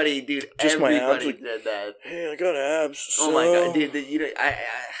 Everybody, dude, Just my abs, everybody like, did that. Hey, I got abs. Oh my god, dude!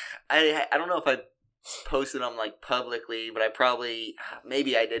 I don't know if I posted them like publicly, but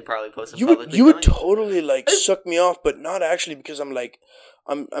maybe I did probably post them publicly. You would totally like suck me off, but not actually because I'm like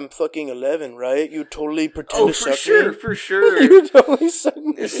I'm fucking 11, right? You totally pretend to suck me. For sure. You totally suck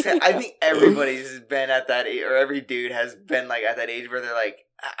me. I think everybody's been at that age, or every dude has been like at that age where they're like,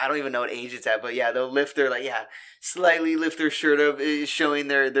 I don't even know what age it's at, but yeah, they'll slightly lift their shirt up, showing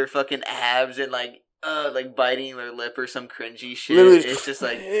their fucking abs and like biting their lip or some cringy shit. Literally, it's just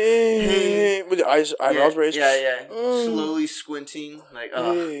like with the eyebrows raised. Yeah. Slowly squinting, like,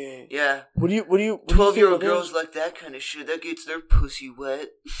 yeah. What do you 12-year-old girls like that kind of shit. That gets their pussy wet.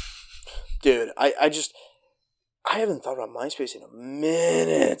 Dude, I haven't thought about MySpace in a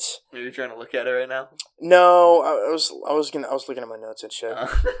minute. Are you trying to look at it right now? No, I was looking at my notes and shit.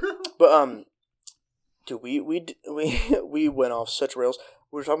 But dude, we went off such rails.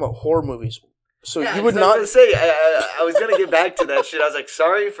 We were talking about horror movies. So you would not say. I was gonna get back to that shit. I was like,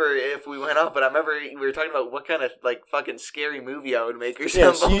 sorry for if we went off, but I remember we were talking about what kind of like fucking scary movie I would make or something.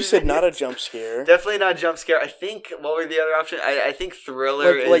 Yeah, so you said not a jump scare. Definitely not jump scare. I think what were the other options? I think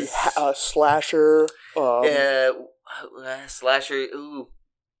thriller is like slasher. Slasher. Ooh,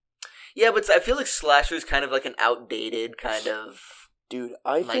 yeah, but I feel like slasher is kind of like an outdated kind of dude.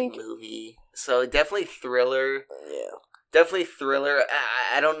 I think movie. So definitely thriller. Yeah. Definitely thriller.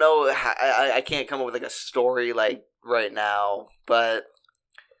 I don't know. I can't come up with like a story like right now. But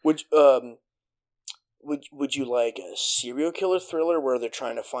would you like a serial killer thriller where they're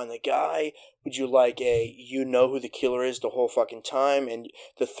trying to find the guy? Would you like you know who the killer is the whole fucking time, and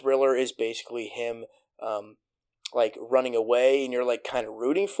the thriller is basically him, like running away, and you're like kind of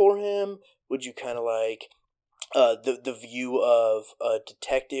rooting for him? Would you kind of like the view of a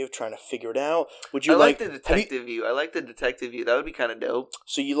detective trying to figure it out? Would you like the detective view? I like the detective view. That would be kind of dope.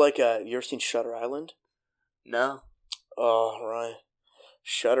 So you like you ever seen Shutter Island? No. Oh, right.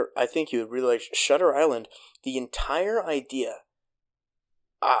 I think you would really like Shutter Island. The entire idea.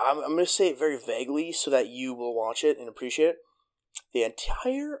 I'm going to say it very vaguely so that you will watch it and appreciate it. The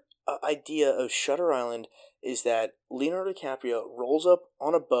entire idea of Shutter Island is that Leonardo DiCaprio rolls up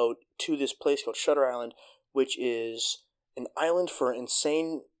on a boat to this place called Shutter Island, which is an island for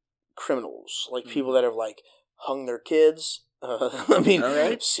insane criminals, like people that have like hung their kids.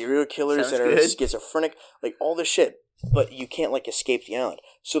 Serial killers Sounds that are good. schizophrenic, like all this shit. But you can't like escape the island.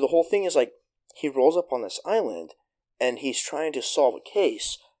 So the whole thing is like he rolls up on this island and he's trying to solve a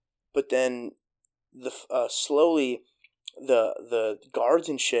case, but then slowly the guards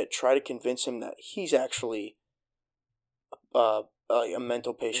and shit try to convince him that he's actually a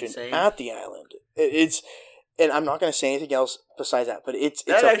mental patient at the island. And I'm not going to say anything else besides that, but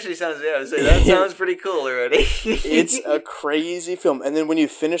actually sounds, that sounds pretty cool already. It's a crazy film. And then when you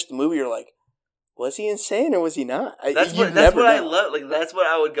finish the movie, you're like, was he insane or was he not? That's what I love. Like, that's what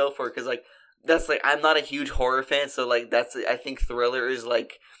I would go for. Cause like, that's like, I'm not a huge horror fan. So like, I think thriller is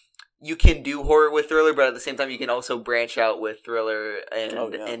like, you can do horror with thriller, but at the same time, you can also branch out with thriller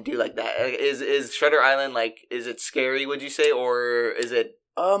and do like that. Is Shutter Island like? Is it scary? Would you say, or is it?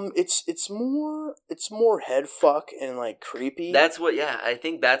 It's more head fuck and like creepy. That's what. Yeah, I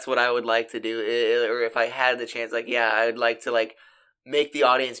think that's what I would like to do. Or if I had the chance, like, yeah, I'd like to like make the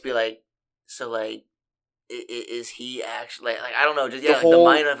audience be like, so like, is he actually like I don't know, just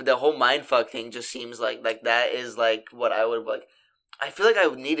the whole mind fuck thing just seems like that is like what I would like. I feel like I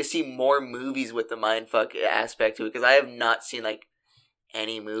would need to see more movies with the mindfuck aspect to it because I have not seen like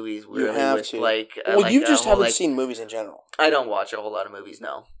any movies really with like. You just haven't seen movies in general. I don't watch a whole lot of movies.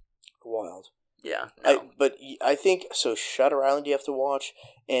 No. Wild. Yeah. No. But I think so. Shutter Island you have to watch,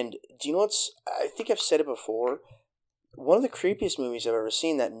 and do you know what's? I think I've said it before. One of the creepiest movies I've ever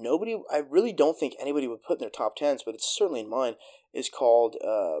seen that I really don't think anybody would put in their top 10s, but it's certainly in mine. Is called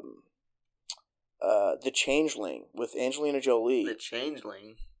The Changeling with Angelina Jolie. The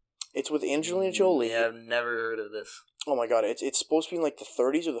Changeling? It's with Angelina Jolie. Yeah, I've never heard of this. Oh my god, it's supposed to be in like the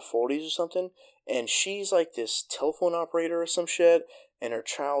 30s or the 40s or something, and she's like this telephone operator or some shit, and her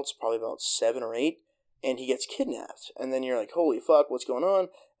child's probably about 7 or 8, and he gets kidnapped, and then you're like, holy fuck, what's going on?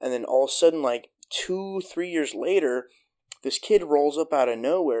 And then all of a sudden, like, 2-3 years later, this kid rolls up out of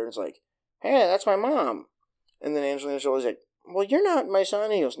nowhere and is like, "Hey, that's my mom." And then Angelina Jolie's like, "Well, you're not my son."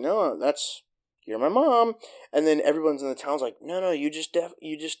 And he goes, "No, you're my mom." And then everyone's in the town's like, "No, you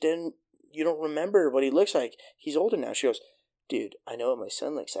don't remember what he looks like. He's older now." She goes, "Dude, I know what my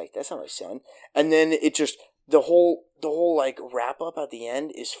son looks like. That's not my son." And then it just, the whole like wrap up at the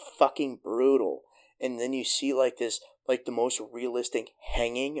end is fucking brutal. And then you see like this, like the most realistic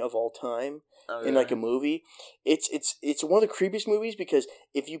hanging of all time in like a movie. It's one of the creepiest movies because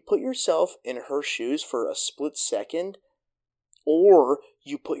if you put yourself in her shoes for a split second, or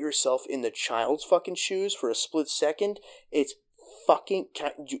you put yourself in the child's fucking shoes for a split second, it's fucking.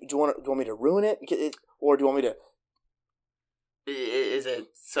 Do you want me to ruin it, or do you want me to? Is it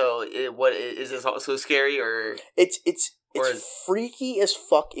so? What is this so scary or? It's freaky as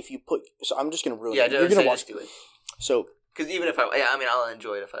fuck if you put. So I'm just gonna ruin it. You're gonna watch it. So because even if I'll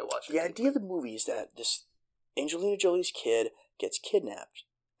enjoy it if I watch it. The idea of the movie is that this Angelina Jolie's kid gets kidnapped,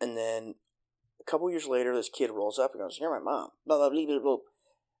 and then a couple years later, this kid rolls up and goes, "You're my mom." Blah blah blah blah blah.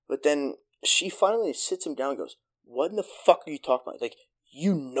 But then she finally sits him down and goes, "What in the fuck are you talking about? Like,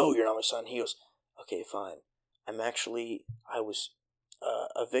 you know you're not my son." He goes, "Okay, fine. I was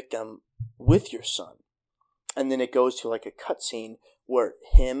a victim with your son." And then it goes to like a cutscene where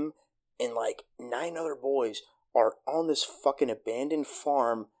him and like 9 other boys are on this fucking abandoned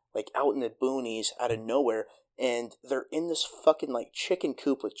farm, like out in the boonies, out of nowhere, and they're in this fucking like chicken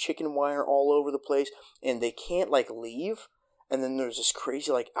coop with chicken wire all over the place, and they can't like leave. And then there's this crazy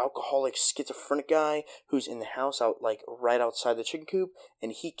like alcoholic schizophrenic guy who's in the house out like right outside the chicken coop,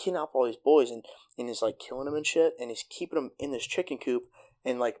 and he kidnapped all these boys and is like killing them and shit, and he's keeping them in this chicken coop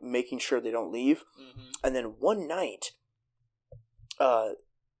and like making sure they don't leave. Mm-hmm. And then one night, the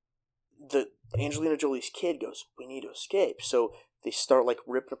Angelina Jolie's kid goes, "We need to escape." So they start like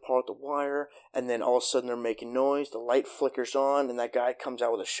ripping apart the wire, and then all of a sudden they're making noise. The light flickers on, and that guy comes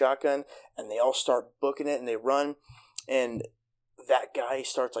out with a shotgun, and they all start booking it, and they run, and that guy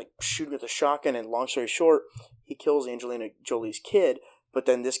starts like shooting with a shotgun, and long story short, he kills Angelina Jolie's kid. But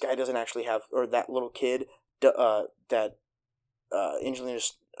then this guy doesn't actually have, or that little kid that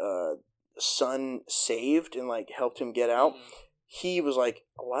Angelina's son saved and like helped him get out. He was like,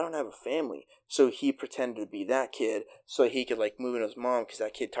 "Oh, I don't have a family," so he pretended to be that kid so he could like move in with his mom because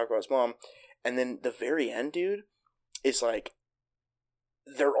that kid talked about his mom. And then the very end, dude, is like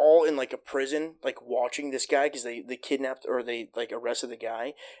they're all in like a prison, like watching this guy because they kidnapped or they like arrested the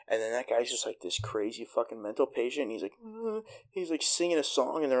guy, and then that guy's just like this crazy fucking mental patient. And he's like singing a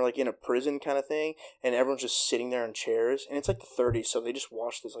song, and they're like in a prison kind of thing, and everyone's just sitting there in chairs, and it's like the 30s, so they just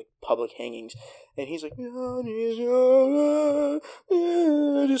watch this like public hangings, and he's like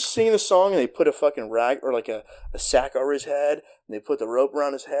just singing the song, and they put a fucking rag or like a sack over his head, and they put the rope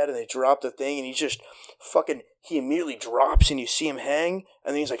around his head, and they drop the thing, and he's just fucking. He immediately drops, and you see him hang,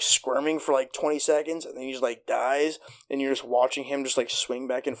 and then he's like squirming for like 20 seconds, and then he just like dies, and you're just watching him just like swing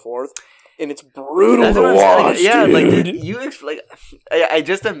back and forth, and it's brutal to watch. Yeah, dude. like I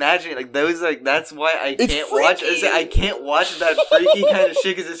just imagine like those like that's why I can't watch. I can't watch that freaky kind of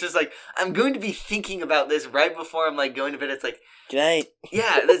shit because it's just like I'm going to be thinking about this right before I'm like going to bed. It's like. Good night.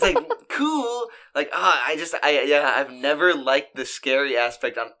 Yeah, it's like cool. Like I've never liked the scary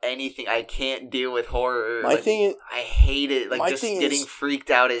aspect on anything. I can't deal with horror. My thing is, I hate it. Like just getting freaked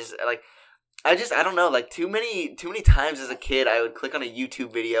out is like I don't know. Like too many times as a kid, I would click on a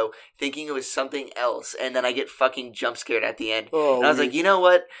YouTube video thinking it was something else, and then I get fucking jump scared at the end. And I was like, you know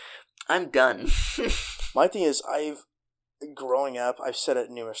what? I'm done. My thing is, growing up, I've said it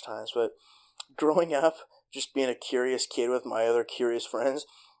numerous times, but growing up. Just being a curious kid with my other curious friends.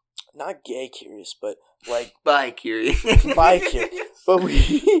 Not gay curious, but like... Bi-curious. Bi-curious. But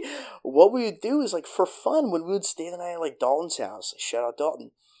what we would do is like for fun when we would stay the night at like Dalton's house. Shout out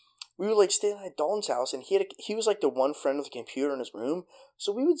Dalton. We would like stay the night at Dalton's house, and he was like the one friend with a computer in his room.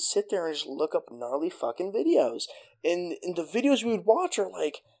 So we would sit there and just look up gnarly fucking videos. And the videos we would watch are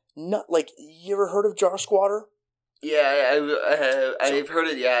like... Not like... You ever heard of Jar Squatter? Yeah, I've heard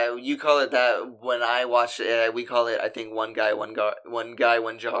it. Yeah, you call it that. When I watch it, we call it. I think one guy, one jar.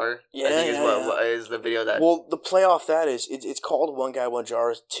 Yeah, I think what is the video that. Well, the play off that is it's called One Guy One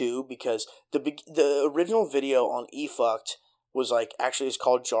Jar 2 because the original video on eFucked was like actually it's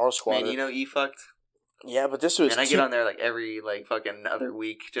called Jar Squatter. Man, you know eFucked. Yeah, but this was... And I get on there like every like fucking other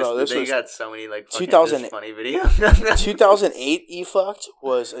week. Just they got so many like fucking funny videos. 2008 eFucked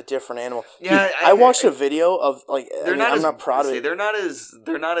was a different animal. Yeah, dude, I watched a video of like. I'm not proud of it. They're not as gnarly.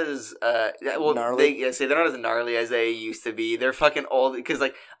 They're not as gnarly as they used to be. They're fucking old because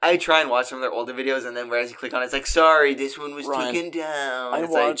like I try and watch some of their older videos, and then whereas you click on it, it's like sorry, this one was taken down. I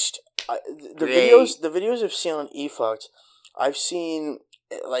watched the Great. videos I've seen on eFucked, I've seen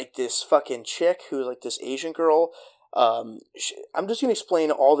like this fucking chick who's like this Asian girl. I'm just gonna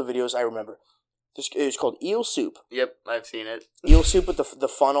explain all the videos I remember. It's called Eel Soup. Yep, I've seen it. Eel Soup with the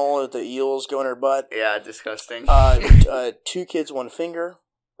funnel, the eels go in her butt. Yeah, disgusting. 2 kids, 1 finger.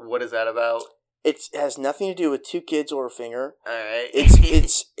 What is that about? It has nothing to do with 2 kids or a finger. All right.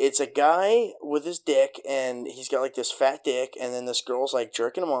 It's a guy with his dick, and he's got like this fat dick, and then this girl's like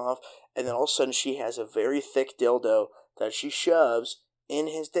jerking him off, and then all of a sudden she has a very thick dildo that she shoves in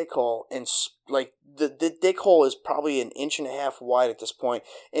his dick hole, and like the dick hole is probably 1.5 inches wide at this point,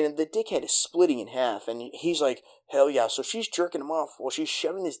 and the dick head is splitting in half, and he's like, hell yeah. So she's jerking him off while she's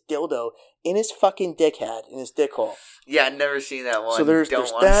shoving this dildo in his fucking dick head, in his dick hole. Yeah, I've never seen that one. So there's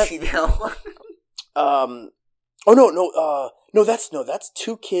want that. to see that one. That's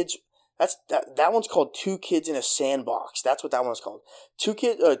 2 kids. That one's called 2 Kids in a Sandbox. That's what that one's called.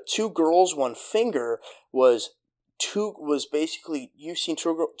 2 girls, 1 finger was basically, you've seen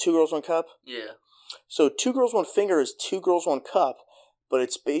two Girls, 1 Cup? Yeah. So 2 Girls, 1 Finger is 2 Girls, 1 Cup, but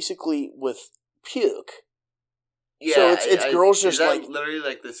it's basically with puke. Yeah. So it's girls just is that like literally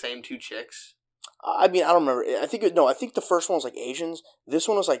like the same 2 chicks. I mean, I don't remember. I think the first one was like Asians. This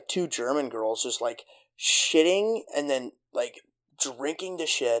one was like 2 German girls just like shitting and then like drinking the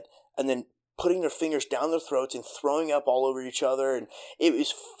shit and then putting their fingers down their throats and throwing up all over each other, and it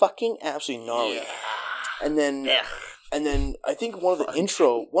was fucking absolutely gnarly. Yeah. And then I think one of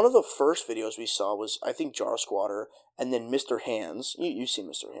the first videos we saw was, I think, Jar Squatter, and then Mr. Hands. You've seen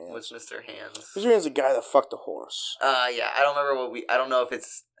Mr. Hands. What's Mr. Hands? Mr. Hands is the guy that fucked a horse. Yeah, I don't remember I don't know if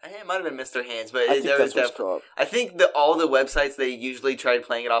it's... It might have been Mr. Hands, but I think there was that's what it's called. I think all the websites, they usually tried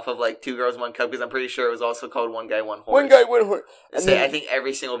playing it off of like 2 Girls, 1 Cup, because I'm pretty sure it was also called One Guy, One Horse. One Guy, One Horse. I think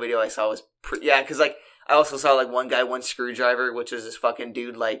every single video I saw was... because like, I also saw like One Guy, One Screwdriver, which is this fucking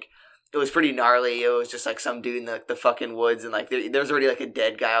dude like... It was pretty gnarly. It was just like some dude in the fucking woods, and like there's already like a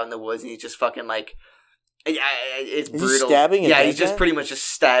dead guy out in the woods, and he's just fucking like... Yeah, it's brutal. Is he stabbing? Yeah, he's just pretty much just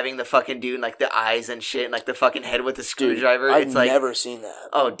stabbing the fucking dude in like the eyes and shit, and like the fucking head with the screwdriver. Dude, I've never seen that.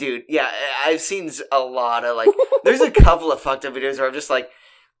 Oh, dude, yeah, I've seen a lot of like. There's a couple of fucked up videos where I'm just like,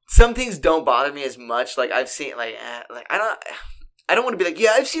 some things don't bother me as much. Like I've seen like I don't want to be like,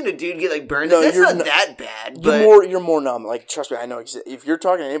 yeah, I've seen a dude get like burned. No, that's not that bad. You're more numb. Like, trust me, I know. If you're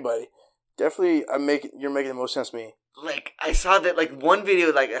talking to anybody, definitely, you're making the most sense to me. Like, I saw that, like, one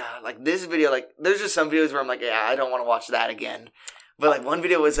video, like this video, like, there's just some videos where I'm like, yeah, I don't want to watch that again. But, like, one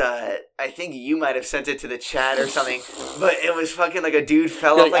video was, I think you might have sent it to the chat or something, but it was fucking, like, a dude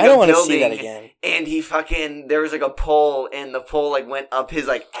fell off, like, I don't a building. want to see that again. And he fucking, there was, like, a pole, and the pole, like, went up his,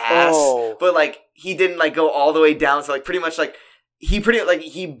 like, ass. Oh. But, like, he didn't, like, go all the way down, so, like, pretty much, like,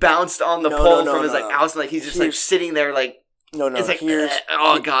 he bounced on the pole from his, like, house, and, like, he's just, like, sitting there, like, it's like,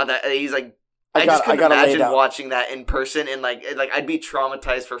 oh, God, he's, like, I just couldn't imagine watching that in person, and like I'd be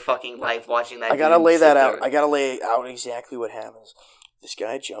traumatized for fucking life watching that. I gotta lay that out. I gotta lay out exactly what happens. This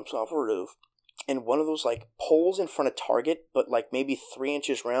guy jumps off a roof, and one of those like poles in front of Target, but like maybe 3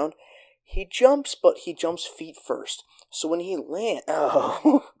 inches round. He jumps, but he jumps feet first. So when he lands,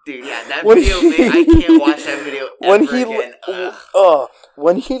 dude, yeah, that video, man, I can't watch that video again.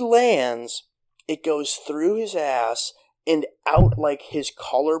 When he lands, it goes through his ass and out like his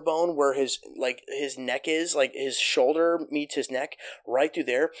collarbone where his neck is, like his shoulder meets his neck, right through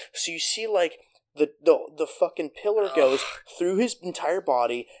there. So you see like the fucking pillar goes through his entire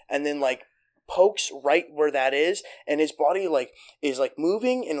body and then like pokes right where that is, and his body like is like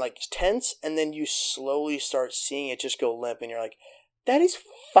moving and like tense, and then you slowly start seeing it just go limp, and you're like, that is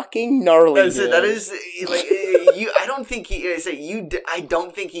fucking gnarly. That is like you. I don't think he. I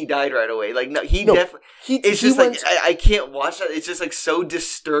don't think he died right away. Like he definitely. It's just like I can't watch that. It's just like so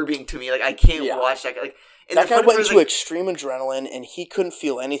disturbing to me. Like I can't watch that. Like that guy went into extreme adrenaline and he couldn't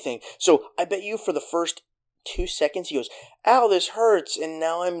feel anything. So I bet you for the first 2 seconds he goes, "Ow, this hurts," and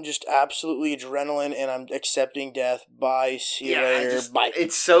now I'm just absolutely adrenaline and I'm accepting death. Bye, see you later. Bye.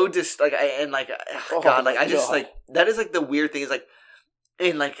 It's so God, like I just like that is like the weird thing is like.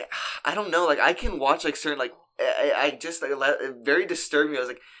 And, like, I don't know, like, I can watch, like, certain, like, I just, like, very disturbing. I was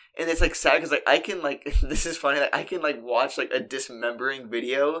like, and it's, like, sad because, like, I can, like, this is funny, like, I can, like, watch, like, a dismembering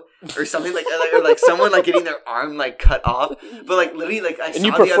video or something, like, or, like, someone, like, getting their arm, like, cut off. But, like, literally, like, I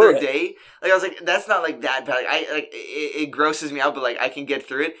saw the other day, like, I was like, that's not, like, that bad. Like, it grosses me out, but, like, I can get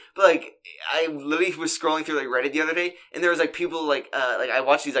through it. But, like, I literally was scrolling through, like, Reddit the other day, and there was, like, people, like, I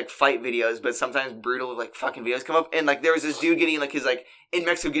watch these, like, fight videos, but sometimes brutal, like, fucking videos come up, and, like, there was this dude getting, like, his, like, in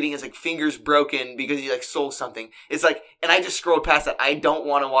Mexico getting his, like, fingers broken because he, like, stole something. It's, like, and I just scrolled past that. I don't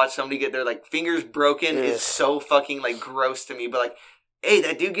want to watch somebody get their, like, fingers broken. Is so fucking, like, gross to me. But, like, hey,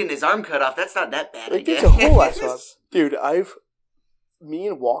 that dude getting his arm cut off, that's not that bad, I Like, guess. it's a whole ass off. Dude, me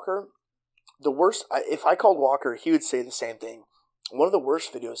and Walker, the worst, if I called Walker, he would say the same thing. One of the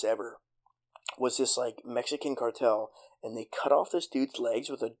worst videos ever was this, like, Mexican cartel, and they cut off this dude's legs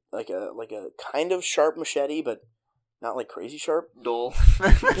with a kind of sharp machete, but not, like, crazy sharp. Dull.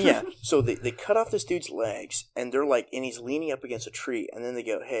 Yeah, so they cut off this dude's legs, and they're like, and he's leaning up against a tree, and then they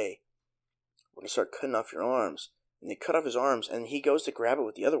go, hey, we're going to start cutting off your arms. And they cut off his arms, and he goes to grab it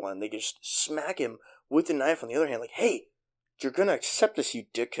with the other one, and they just smack him with the knife on the other hand, like, hey, you're going to accept this, you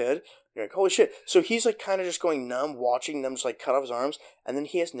dickhead. You're like, holy shit. So he's, like, kind of just going numb, watching them just, like, cut off his arms, and then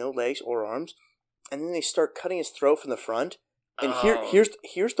he has no legs or arms, and then they start cutting his throat from the front. And here's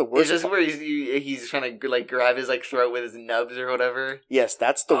the worst. Is this where he's trying to, like, grab his, like, throat with his nubs or whatever? Yes,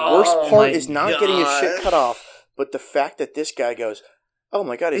 that's the worst part, is not getting his shit cut off, but the fact that this guy goes, oh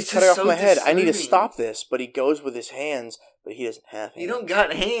my god, he's cutting off my head. I need to stop this. But he goes with his hands, but he doesn't have hands. You don't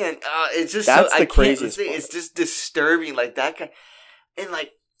got hands. It's just that's the craziest part. It's just disturbing. Like, that guy. And,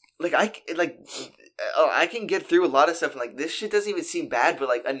 I can get through a lot of stuff. And, like, this shit doesn't even seem bad. But,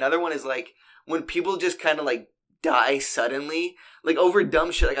 like, another one is, like, when people just kind of, like, die suddenly. Like, over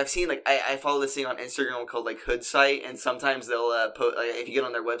dumb shit. Like, I've seen, like, I follow this thing on Instagram called, like, Hood Site. And sometimes they'll post, like, if you get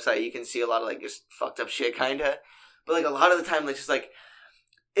on their website, you can see a lot of, like, just fucked up shit, kind of. But, like, a lot of the time, like, just, like,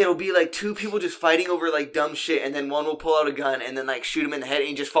 it'll be, like, two people just fighting over, like, dumb shit, and then one will pull out a gun and then, like, shoot him in the head, and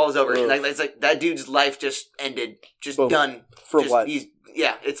he just falls over. And, like, it's like, that dude's life just ended. Just Boom. done. For just, what?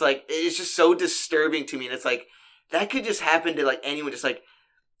 It's, like, it's just so disturbing to me. And it's, like, that could just happen to, like, anyone, just, like,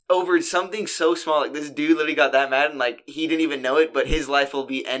 over something so small. Like, this dude literally got that mad, and, like, he didn't even know it, but his life will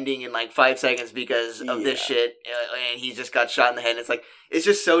be ending in, like, 5 seconds because of this shit, and he just got shot in the head. And it's, like, it's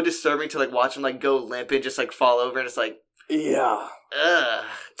just so disturbing to, like, watch him, like, go limp and just, like, fall over, and it's, like, yeah. Ugh.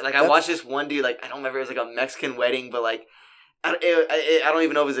 Like, I watched this one dude, like, I don't remember, it was like a Mexican wedding, but, like, I don't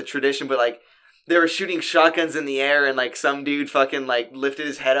even know if it was a tradition, but, like, they were shooting shotguns in the air, and, like, some dude fucking, like, lifted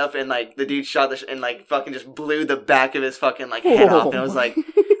his head up, and, like, the dude shot and, like, fucking just blew the back of his fucking, like, head off, and I was like,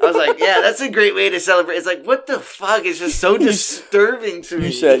 yeah, that's a great way to celebrate. It's like, what the fuck? It's just so disturbing to me.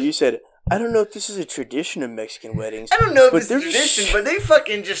 You said, I don't know if this is a tradition of Mexican weddings. I don't know if it's a tradition, but they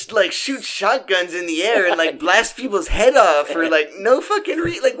fucking just, like, shoot shotguns in the air and, like, blast people's head off for, like, no fucking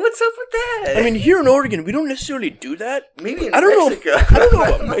like, what's up with that? I mean, here in Oregon, we don't necessarily do that. Maybe in Mexico. Mexico. I don't know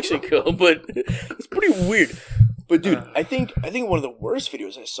about Mexico, but it's pretty weird. But, dude, I think one of the worst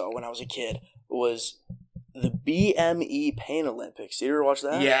videos I saw when I was a kid was the BME Pain Olympics. Did you ever watch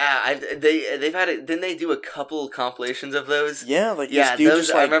that? Yeah, they've had it. Didn't they do a couple compilations of those? Yeah, like this dude just,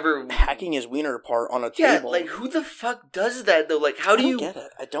 like, I remember hacking his wiener apart on a table. Yeah, like, who the fuck does that though? Like, how do you get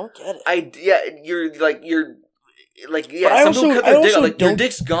it? I don't get it. Some people cut their dick off. Like, your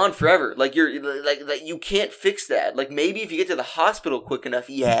dick's gone forever. Like, like you can't fix that. Like, maybe if you get to the hospital quick enough,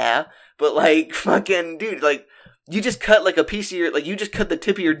 yeah. But, like, fucking dude, like, you just cut, like, a piece of your, like, you just cut the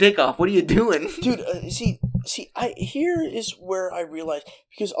tip of your dick off. What are you doing? Dude, here is where I realize,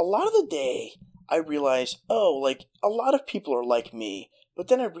 because a lot of the day, I realize, oh, like, a lot of people are like me. But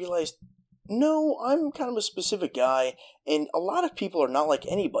then I realized, no, I'm kind of a specific guy, and a lot of people are not like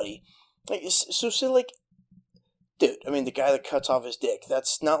anybody. Like, so say, like, dude, I mean, the guy that cuts off his dick,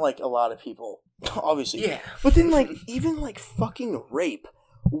 that's not like a lot of people, obviously. Yeah. But then, like, even, like, fucking rape.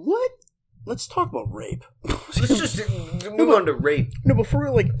 What? Let's talk about rape. Let's just move on to rape. No, but for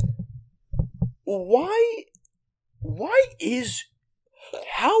real, like, why is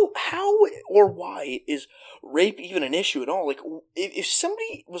rape even an issue at all? Like, if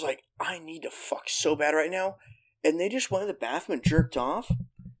somebody was like, I need to fuck so bad right now, and they just went to the bathroom and jerked off,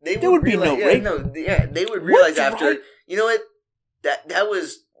 there would be no rape. They would realize after, you know what, that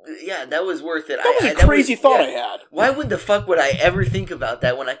was worth it. That was a crazy thought I had. Why would the fuck would I ever think about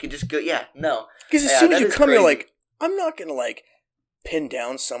that when I could just go, no. Because as soon as you come, you're like, I'm not going to, like, pin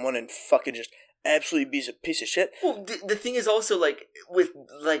down someone and fucking just absolutely be a piece of shit. Well, the thing is also, like, with,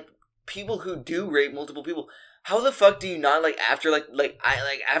 like, people who do rape multiple people, how the fuck do you not, like, after,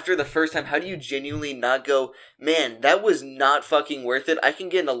 after the first time, how do you genuinely not go, man, that was not fucking worth it. I can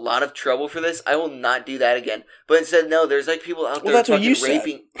get in a lot of trouble for this. I will not do that again. But instead, no, there's, like, people out there fucking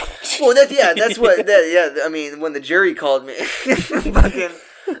raping. Well, that's what, I mean, when the jury called me, fucking,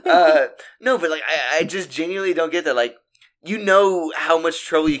 no, but, like, I just genuinely don't get that. Like, you know how much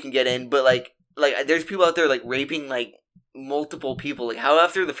trouble you can get in, but, like, there's people out there, like, raping, like, multiple people. Like, how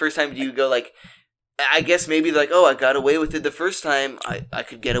after the first time do you go, like, I guess maybe like, oh, I got away with it the first time, I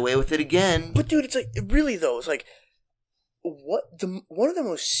could get away with it again. But dude, it's like, really though, it's like, one of the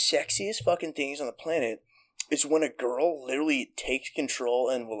most sexiest fucking things on the planet is when a girl literally takes control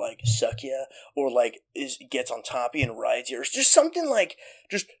and will like suck you, or like gets on top of you and rides you, or just something like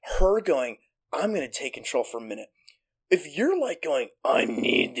just her going, I'm gonna take control for a minute. If you're like going, I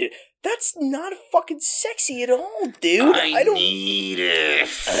need it, that's not fucking sexy at all, dude. I don't need it.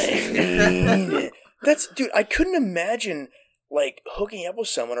 I need it. That's, dude, I couldn't imagine like hooking up with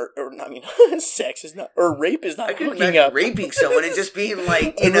someone, or I mean, sex is not, or rape is not hooking up. Raping someone and just being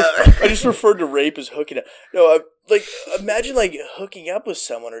like, you know. I just referred to rape as hooking up. No, like imagine like hooking up with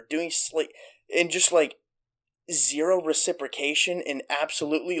someone or doing like, and just like zero reciprocation and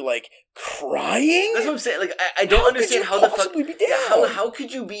absolutely like crying. That's what I'm saying. Like, I don't understand how the fuck. Be down? How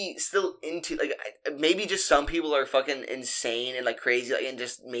could you be still into, like, maybe just some people are fucking insane and like crazy, like, and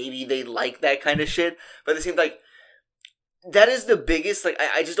just maybe they like that kind of shit. But it seems like that is the biggest, like,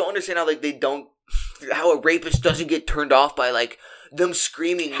 I just don't understand how, like, how a rapist doesn't get turned off by, like, them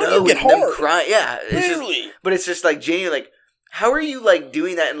screaming how no do you get and them hard? crying. Yeah. Literally. But it's just, like, genuinely, like, how are you, like,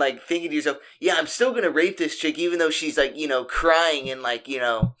 doing that and, like, thinking to yourself, yeah, I'm still gonna rape this chick even though she's, like, you know, crying and, like, you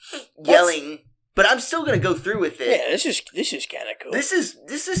know, yelling, but I'm still gonna go through with it. Yeah, this is kind of cool. This is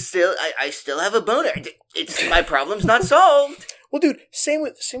still, I still have a boner. It's, my problem's not solved. Well, dude, same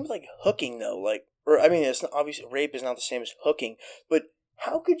with like hooking though. Like, or I mean, it's not, obviously rape is not the same as hooking. But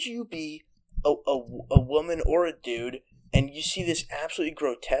how could you be a woman or a dude and you see this absolutely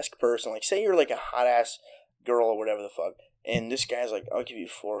grotesque person? Like, say you're like a hot ass girl or whatever the fuck, and this guy's like, I'll give you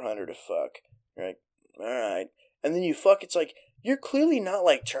 $400 to fuck. You're like, all right, and then you fuck. It's like you're clearly not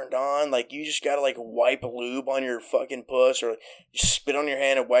like turned on. Like you just gotta like wipe lube on your fucking puss, or you spit on your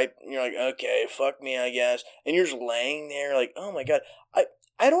hand and wipe. And you're like, okay, fuck me, I guess. And you're just laying there like, oh my god.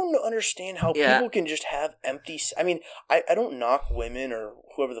 I don't understand how people can just have empty. I mean, I don't knock women or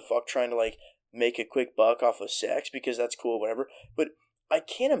whoever the fuck trying to like make a quick buck off of sex, because that's cool, whatever. But I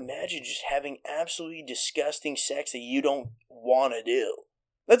can't imagine just having absolutely disgusting sex that you don't want to do.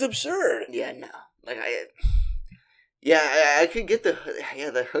 That's absurd. Yeah, no. Like, I could get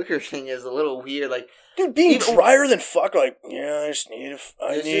the hooker thing is a little weird. Like, dude, being drier than fuck, like, yeah,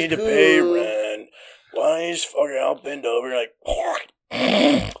 I need to pay rent. Why don't you just fucking, I'll bend over, you're like,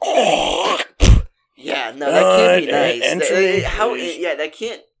 yeah, no, that can't be nice. That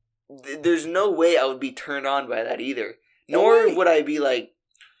can't, there's no way I would be turned on by that either. Nor would I be like,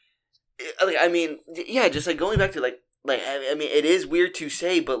 I mean, yeah, just like going back to like, I mean, it is weird to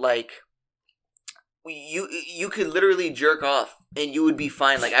say, but like, you could literally jerk off and you would be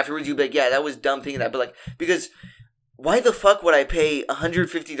fine. Like afterwards, you'd be like, yeah, that was dumb thinking that, but like, because why the fuck would I pay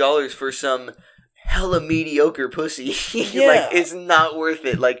 $150 for some hella mediocre pussy? Yeah. Like, it's not worth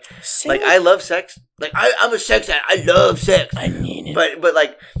it. Like, I love sex. Like, I'm a sex addict. I love sex. I mean it. But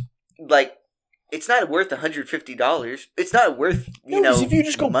like, it's not worth $150. It's not worth, you know, if you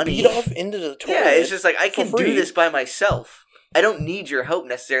just go money. Beat off into the toilet. Yeah, it's just like, I can do this by myself. I don't need your help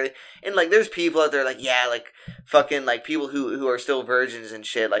necessarily. And like, there's people out there like, yeah, like fucking like people who are still virgins and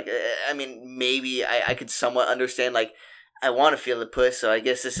shit. Like, I mean, maybe I could somewhat understand, like, I want to feel the puss, so I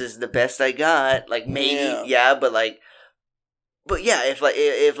guess this is the best I got. Like, maybe, yeah, but yeah, if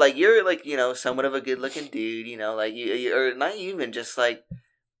you're like, you know, somewhat of a good looking dude, you know, like you or not even just like,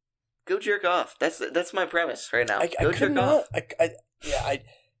 go jerk off. That's my premise right now. Go jerk off.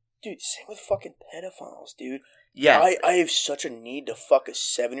 Dude, same with fucking pedophiles, dude. Yeah, I have such a need to fuck a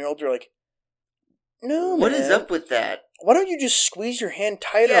 7-year-old. They're like, no, what man. is up with that? Why don't you just squeeze your hand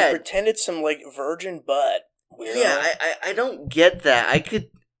tighter and pretend it's some like virgin butt? Weirdo. Yeah, I don't get that. I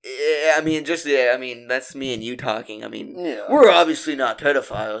mean, that's me and you talking. I mean, we're obviously not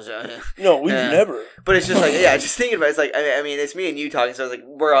pedophiles. No, we've never. But it's just like, just thinking about it, it's like, I mean, it's me and you talking, so I was like,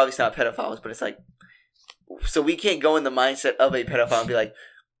 we're obviously not pedophiles, but it's like, so we can't go in the mindset of a pedophile and be like,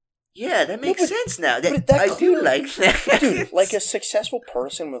 yeah, that makes sense now. I do like that. Dude, like a successful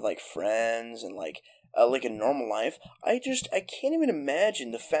person with like friends and like a normal life, I can't even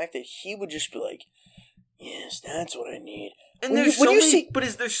imagine the fact that he would just be like, yes, that's what I need. And there's so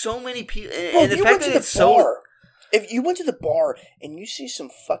many people, and the you fact went to that the it's bar. If you went to the bar and you see some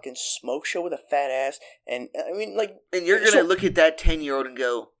fucking smoke show with a fat ass, and I mean, like, and you're gonna look at that 10-year-old and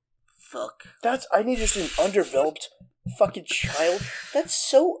go, "Fuck." I need just an underdeveloped fucking child. That's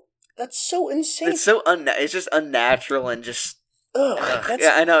so insane. It's so it's just unnatural and just.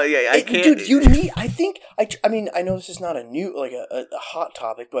 Yeah, I know. Yeah, I can't. Dude, you need. I mean, I know this is not a new a hot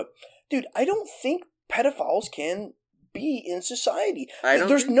topic, but dude, I don't think pedophiles can be in society.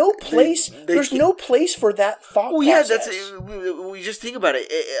 There's no place. There's no place for that thought. Well, yeah, that's we just think about it.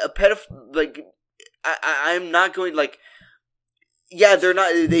 A pedophile, like, I'm not going like. yeah,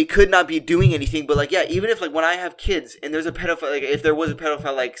 they could not be doing anything, but like, yeah, even if like when I have kids and there's a pedophile, like if there was a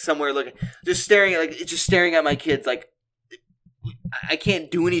pedophile like somewhere looking, just staring at my kids, like I can't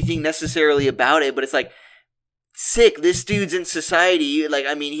do anything necessarily about it, but it's like, sick, this dude's in society, like,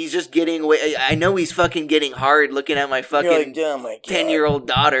 I mean, he's just getting away, I know he's fucking getting hard looking at my fucking like, oh my God. 10-year-old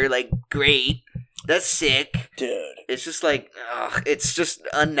daughter, like, great, that's sick. Dude. It's just like, it's just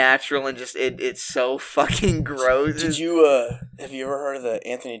unnatural and just, it's so fucking gross. Have you ever heard of the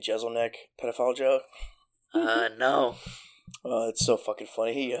Anthony Jeselnik pedophile joke? No. It's so fucking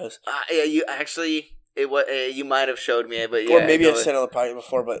funny. He goes, yeah, you actually, you might have showed me it, but yeah. Or maybe I've said it on the podcast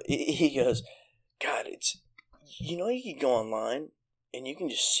before, but he goes, God, you can go online and you can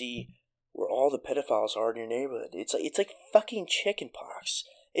just see where all the pedophiles are in your neighborhood. It's like fucking chicken pox.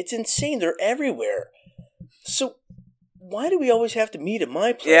 It's insane. They're everywhere. So why do we always have to meet at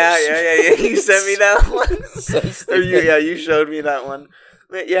my place? Yeah. You sent me that one. You showed me that one.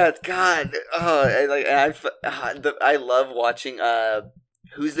 But yeah, God. I love watching.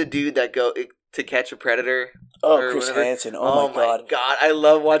 Who's the dude that go to catch a predator? Oh, Chris Hansen. Oh my God. I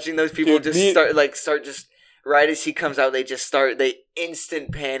love watching those people Dude, start just right as he comes out. They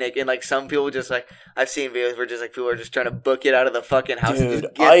instant panic, and like some people just like, I've seen videos where just like people are just trying to book it out of the fucking house and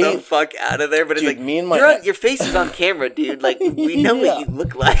just get the fuck out of there. But it's like, me and your face is on camera, dude. Like we know what you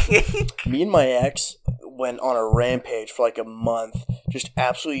look like. Me and my ex went on a rampage for like a month, just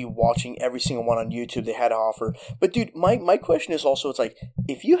absolutely watching every single one on YouTube they had to offer. But dude, my question is also, it's like,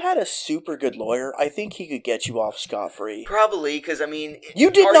 if you had a super good lawyer, I think he could get you off scot-free. Probably, because I mean,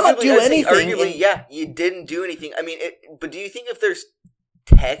 you did not do anything. Yeah, you didn't do anything. I mean, but do you think if there's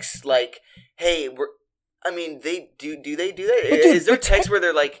text like, hey, they do they do that? Is there text where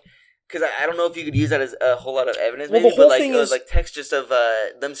they're like, because I don't know if you could use that as a whole lot of evidence, well, maybe, but like text just of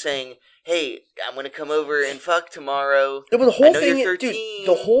them saying, hey, I'm gonna come over and fuck tomorrow. No, but the whole thing, dude,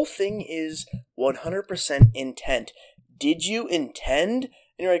 the whole thing is 100% intent. Did you intend? And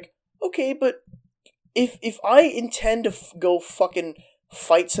you're like, okay, but if I intend to go fucking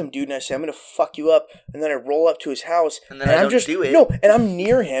fight some dude and I say I'm gonna fuck you up, and then I roll up to his house and then I don't do it. No, and I'm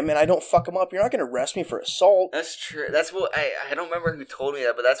near him and I don't fuck him up, you're not gonna arrest me for assault. That's true. That's what I don't remember who told me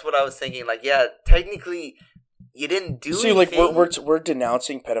that, but that's what I was thinking. Like, yeah, technically, you didn't do anything. See, like we're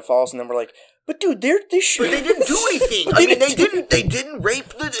denouncing pedophiles, and then we're like, but dude, they should. But they didn't do anything. I mean, they didn't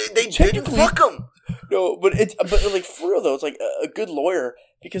rape. They didn't fuck them. No, but like for real though, it's like a good lawyer,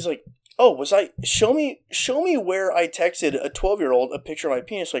 because like, show me where I texted a 12-year-old a picture of my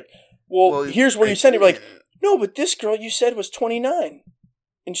penis. Like, well here's where you sent it. We're like, no, but this girl you said was 29,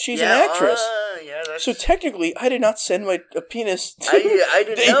 and she's an actress. So technically, I did not send a penis. I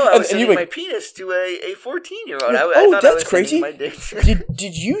didn't know I was sending my penis to a 14-year-old. I thought that's I was crazy. My dick.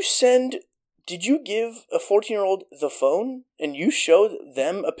 Did you give a 14-year-old the phone and you showed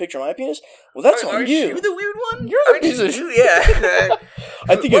them a picture of my penis? Well, that's on you. Aren't you the weird one? You're the piece of shit. Yeah.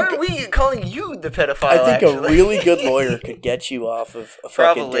 Why are we calling you the pedophile? I think a really good lawyer could get you off of a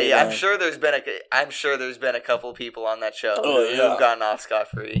fucking Probably. Dateline. I'm sure there's been a couple people on that show who've gotten off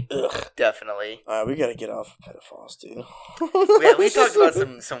scot-free. Definitely. All right, we gotta get off pedophiles, dude. Yeah, we talked about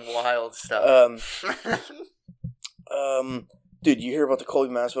some wild stuff. Dude, you hear about the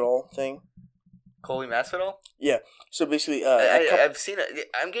Colby Masvidal thing? Colby Masvidal? Yeah. So basically, I've seen it.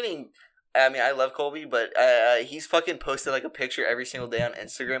 I love Colby, but he's fucking posted like a picture every single day on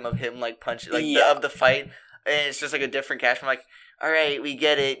Instagram of him like punching, like of the fight, and it's just like a different caption. I'm like, all right, we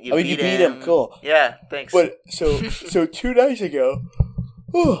get it. You beat him. Cool. Yeah, thanks. But so 2 nights ago,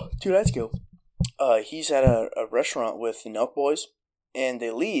 he's at a restaurant with the Nelk Boys. And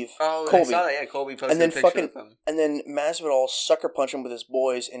they leave. Oh, Colby. I saw that. Yeah, Colby posted a picture of him. And then Masvidal sucker punched him with his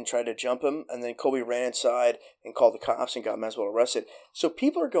boys and tried to jump him. And then Colby ran inside and called the cops and got Masvidal arrested. So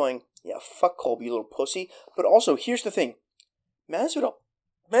people are going, yeah, fuck Colby, you little pussy. But also, here's the thing. Masvidal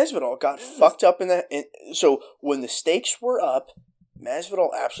got fucked up in that. So when the stakes were up, Masvidal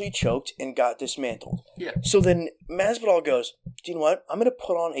absolutely choked and got dismantled. Yeah. So then Masvidal goes, do you know what? I'm going to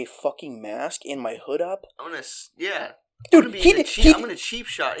put on a fucking mask and my hood up. Yeah. Dude, I'm gonna cheap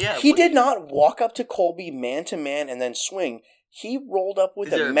shot. Yeah, he did not walk up to Colby man to man and then swing. He rolled up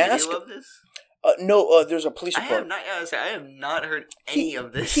with a mask. Video of this? No, there's a police report. I have not heard any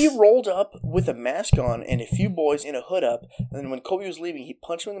of this. He rolled up with a mask on and a few boys in a hood up, and then when Colby was leaving, he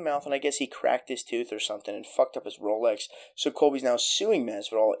punched him in the mouth, and I guess he cracked his tooth or something and fucked up his Rolex. So Colby's now suing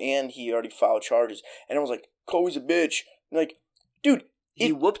Masvidal, and he already filed charges. And I was like, Colby's a bitch. And like, dude,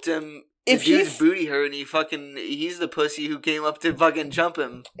 he whooped him. If his booty hurt and he's the pussy who came up to fucking jump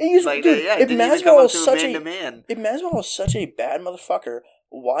him. If Masvidal is such a bad motherfucker,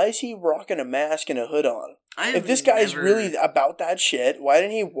 why is he rocking a mask and a hood on? If this guy is really about that shit, why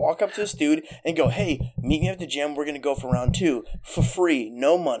didn't he walk up to this dude and go, hey, meet me at the gym, we're going to go for round 2 for free,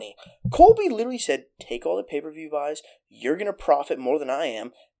 no money. Colby literally said, take all the pay-per-view buys, you're going to profit more than I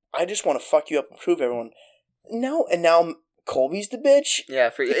am, I just want to fuck you up and prove everyone. No, and now Colby's the bitch? Yeah,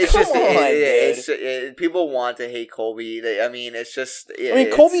 people want to hate Colby. It's just...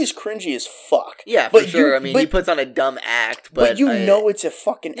 Colby is cringy as fuck. Yeah, for sure. He puts on a dumb act, but... But it's a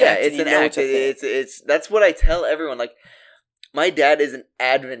fucking act. Yeah, it's an act. That's what I tell everyone. Like, my dad is an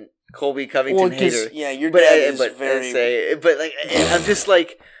advent Colby Covington hater. Yeah, your dad is very... I'm just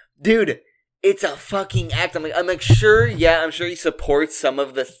like, dude... It's a fucking act. I'm sure he supports some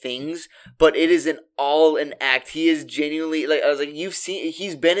of the things, but it is all an act. He is genuinely, I was like,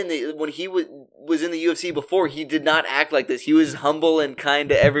 he's been when he was in the UFC before, he did not act like this. He was humble and kind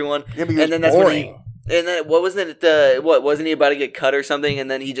to everyone. Yeah, but and then that's boring. Wasn't he about to get cut or something?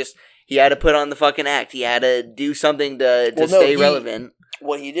 And then he had to put on the fucking act. He had to do something to stay relevant.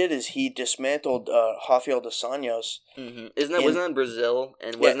 What he did is he dismantled Rafael dos Anjos. Mm-hmm. Wasn't that in Brazil?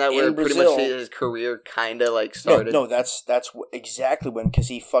 And wasn't that where pretty much his career kind of started? No, that's exactly when, because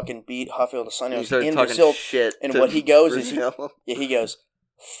he fucking beat Rafael dos Anjos in Brazil. And what he goes Brazil. He goes,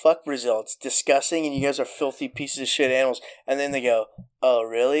 fuck Brazil, it's disgusting, and you guys are filthy pieces of shit animals. And then they go, oh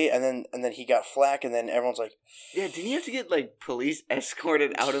really? And then he got flack, and then everyone's like, yeah, didn't he have to get police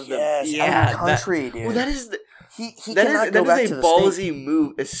escorted out of the out of the country, dude? Well, that is he cannot go back to the That is a ballsy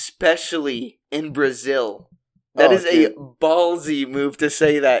move, especially in Brazil. That is a ballsy move to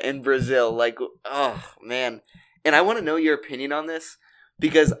say that in Brazil. Oh man. And I want to know your opinion on this,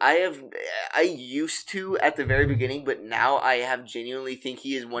 because I used to at the very beginning, but now I have genuinely think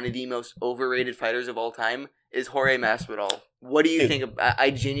he is one of the most overrated fighters of all time, is Jorge Masvidal. What do you think?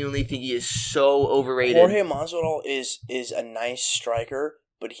 I genuinely think he is so overrated. Jorge Masvidal is a nice striker,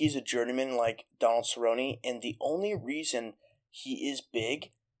 but he's a journeyman like Donald Cerrone, and the only reason he is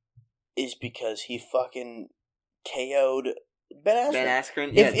big is because he fucking KO'd Ben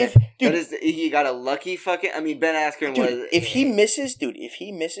Askren. He got a lucky fucking... Ben Askren was... If he misses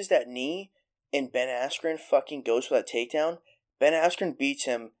that knee and Ben Askren fucking goes for that takedown, Ben Askren beats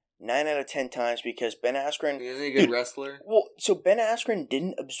him 9 out of 10 times, because Ben Askren... Isn't he a good wrestler? Well, so Ben Askren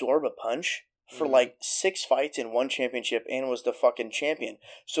didn't absorb a punch for 6 fights in 1 championship and was the fucking champion.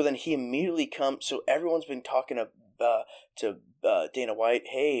 So then he immediately comes... So everyone's been talking to Dana White,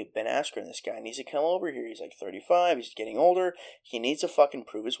 hey, Ben Askren, this guy needs to come over here. He's 35, he's getting older. He needs to fucking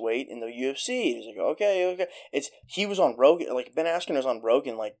prove his weight in the UFC. He's like, okay. He was on Rogan, Ben Askren was on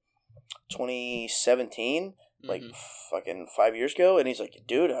Rogan 2017, fucking 5 years ago, and he's like,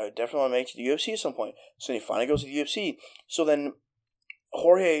 dude, I definitely want to make it to the UFC at some point. So then he finally goes to the UFC. So then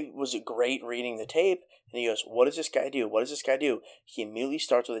Jorge was great reading the tape, and he goes, what does this guy do? What does this guy do? He immediately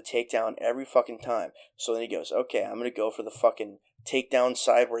starts with a takedown every fucking time. So then he goes, okay, I'm going to go for the fucking takedown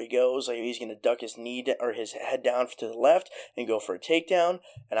side where he goes. He's going to duck his his head down to the left and go for a takedown,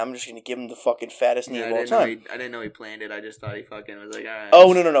 and I'm just going to give him the fucking fattest knee of all time. I didn't know he planned it. I just thought he fucking was like, all right.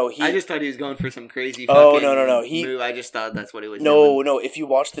 Oh, no. I just thought he was going for some crazy fucking move. I just thought that's what he was doing. No. If you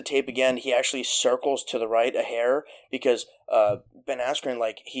watch the tape again, he actually circles to the right a hair, because Ben Askren,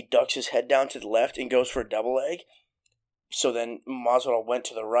 he ducks his head down to the left and goes for a double leg. So then Masvidal went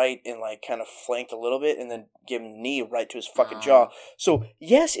to the right and kind of flanked a little bit, and then gave him the knee right to his fucking jaw. So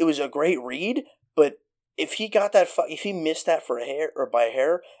yes, it was a great read, but if he got that, if he missed that for a hair or by a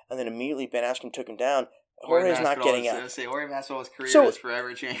hair, and then immediately Ben Askren took him down, Jorge's not getting out. Jorge Masvidal's career is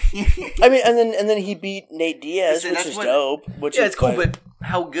forever changing. and then he beat Nate Diaz, which is dope. It's cool, but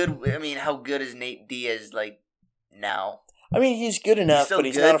how good? How good is Nate Diaz now? He's good enough, but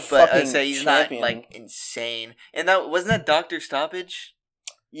he's not a fucking he's champion. Not insane. And that wasn't that Dr. Stoppage?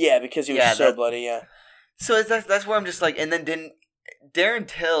 Yeah, because he was so bloody. Yeah. So that's where I'm just and then didn't Darren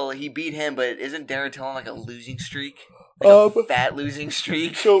Till, he beat him, but isn't Darren Till on a losing streak, a fat losing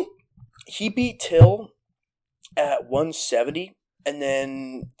streak? So he beat Till at 170, and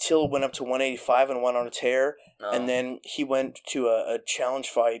then Till went up to 185 and went on a tear. Oh. And then he went to a challenge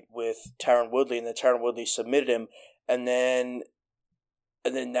fight with Tyron Woodley, and then Tyron Woodley submitted him. And then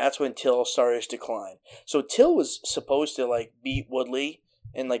that's when Till started his decline. So Till was supposed to beat Woodley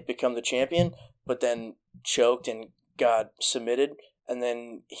and become the champion, but then choked and got submitted, and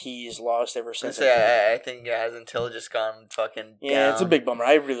then he's lost ever since. I think hasn't Till just gone fucking down? It's a big bummer.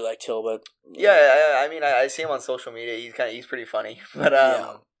 I really like Till, but I see him on social media. He's pretty funny, but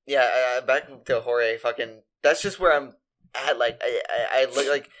back to Jorge. Fucking, that's just where I'm. I look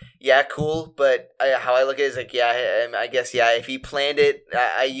like, yeah, cool, but how I look at it is like, yeah, I guess, yeah, if he planned it,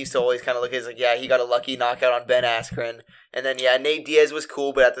 I used to always kind of look at it as like, yeah, he got a lucky knockout on Ben Askren, and then, yeah, Nate Diaz was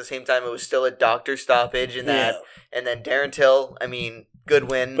cool, but at the same time, it was still a doctor stoppage in that, and then Darren Till, I mean, good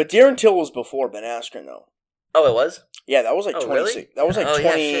win. But Darren Till was before Ben Askren, though. Oh, it was? Yeah, that was like 20. Really? That was like 20.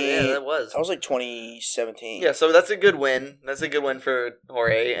 Yeah, shit, yeah, that was. That was like 2017. Yeah, so that's a good win. That's a good win for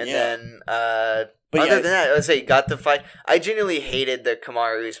Jorge, and then. But other than that, let's say got the fight. I genuinely hated the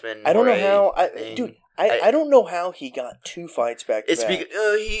Kamaru Usman. I don't know how, I don't know how he got 2 fights back to back. It's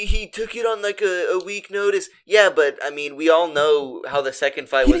because he took it on like a week notice. Yeah, but I mean, we all know how the second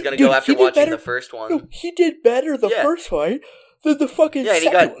fight was going to go after watching the first one. No, he did better the first fight than the fucking and second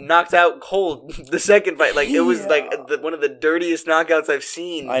he got knocked out cold the second fight. Like it was like one of the dirtiest knockouts I've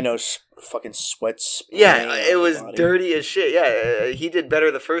seen. I know, fucking sweat. Yeah, it was dirty as shit. Yeah, he did better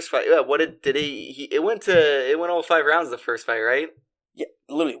the first fight. Yeah, what did he? It went all 5 rounds the first fight, right? Yeah,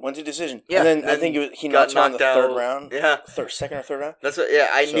 literally went to decision. Yeah, and then I think he knocked him out in the third round. Yeah, second or third round. That's what. Yeah,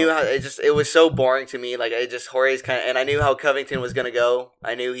 I knew how it was so boring to me. Like Jorge's kind of, and I knew how Covington was gonna go.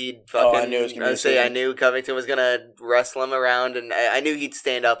 I knew he'd fucking. I knew it was gonna be. I knew Covington was gonna wrestle him around, and I knew he'd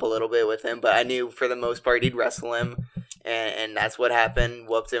stand up a little bit with him, but I knew for the most part he'd wrestle him, and that's what happened.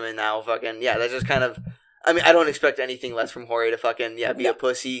 Whooped him, and now fucking that's just kind of. I mean, I don't expect anything less from Jorge to fucking be a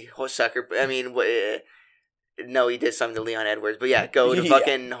pussy sucker. I mean. No, he did something to Leon Edwards, but go to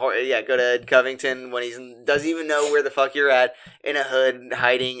fucking go to Covington when he doesn't even know where the fuck you're at in a hood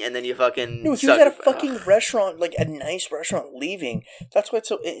hiding, and then you fucking. No, he was at a fucking restaurant, like a nice restaurant, leaving. That's why it's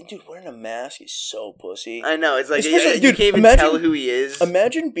so. Dude, wearing a mask is so pussy. I know, it's like you can't even tell who he is.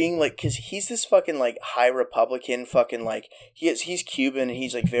 Imagine being like, because he's this fucking like high Republican, fucking like he's Cuban and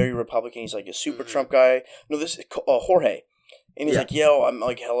he's like very Republican. He's like a super Trump guy. No, this is Jorge. And he's like, yo, I'm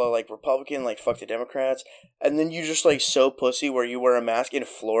like hella like Republican, like fuck the Democrats. And then you just like so pussy where you wear a mask in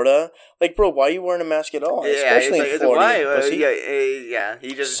Florida. Like, bro, why are you wearing a mask at all? Especially in Florida. Why?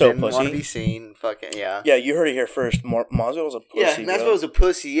 He just so didn't want to be seen. Fucking Yeah, you heard it here first. Masvidal was a pussy. Yeah, Masvidal was a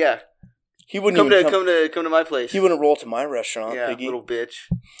pussy. Yeah. He wouldn't come to my place. He wouldn't roll to my restaurant. Yeah, Piggy. Little bitch.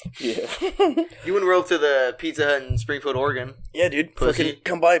 Yeah. You wouldn't roll to the Pizza Hut in Springfield, Oregon. Yeah, dude. Pussy. Fucking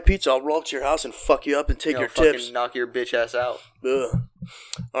come buy a pizza. I'll roll up to your house and fuck you up and take your tips. Knock your bitch ass out. Ugh.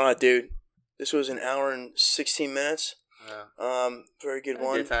 All right, dude. This was an hour and 16 minutes. Yeah. Very good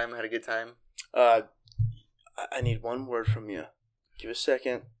one. Had a good time. I need one word from you. Give a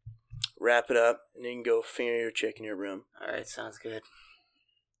second. Wrap it up, and then you can go finger your chick in your room. All right, sounds good.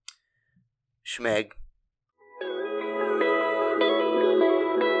 Schmeg.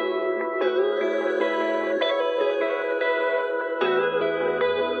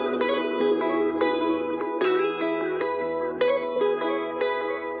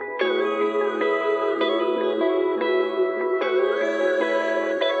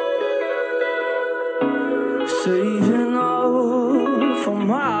 Saving all for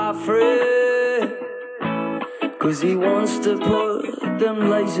my friend, 'cause he wants to put them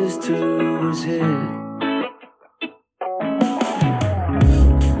lasers to his head.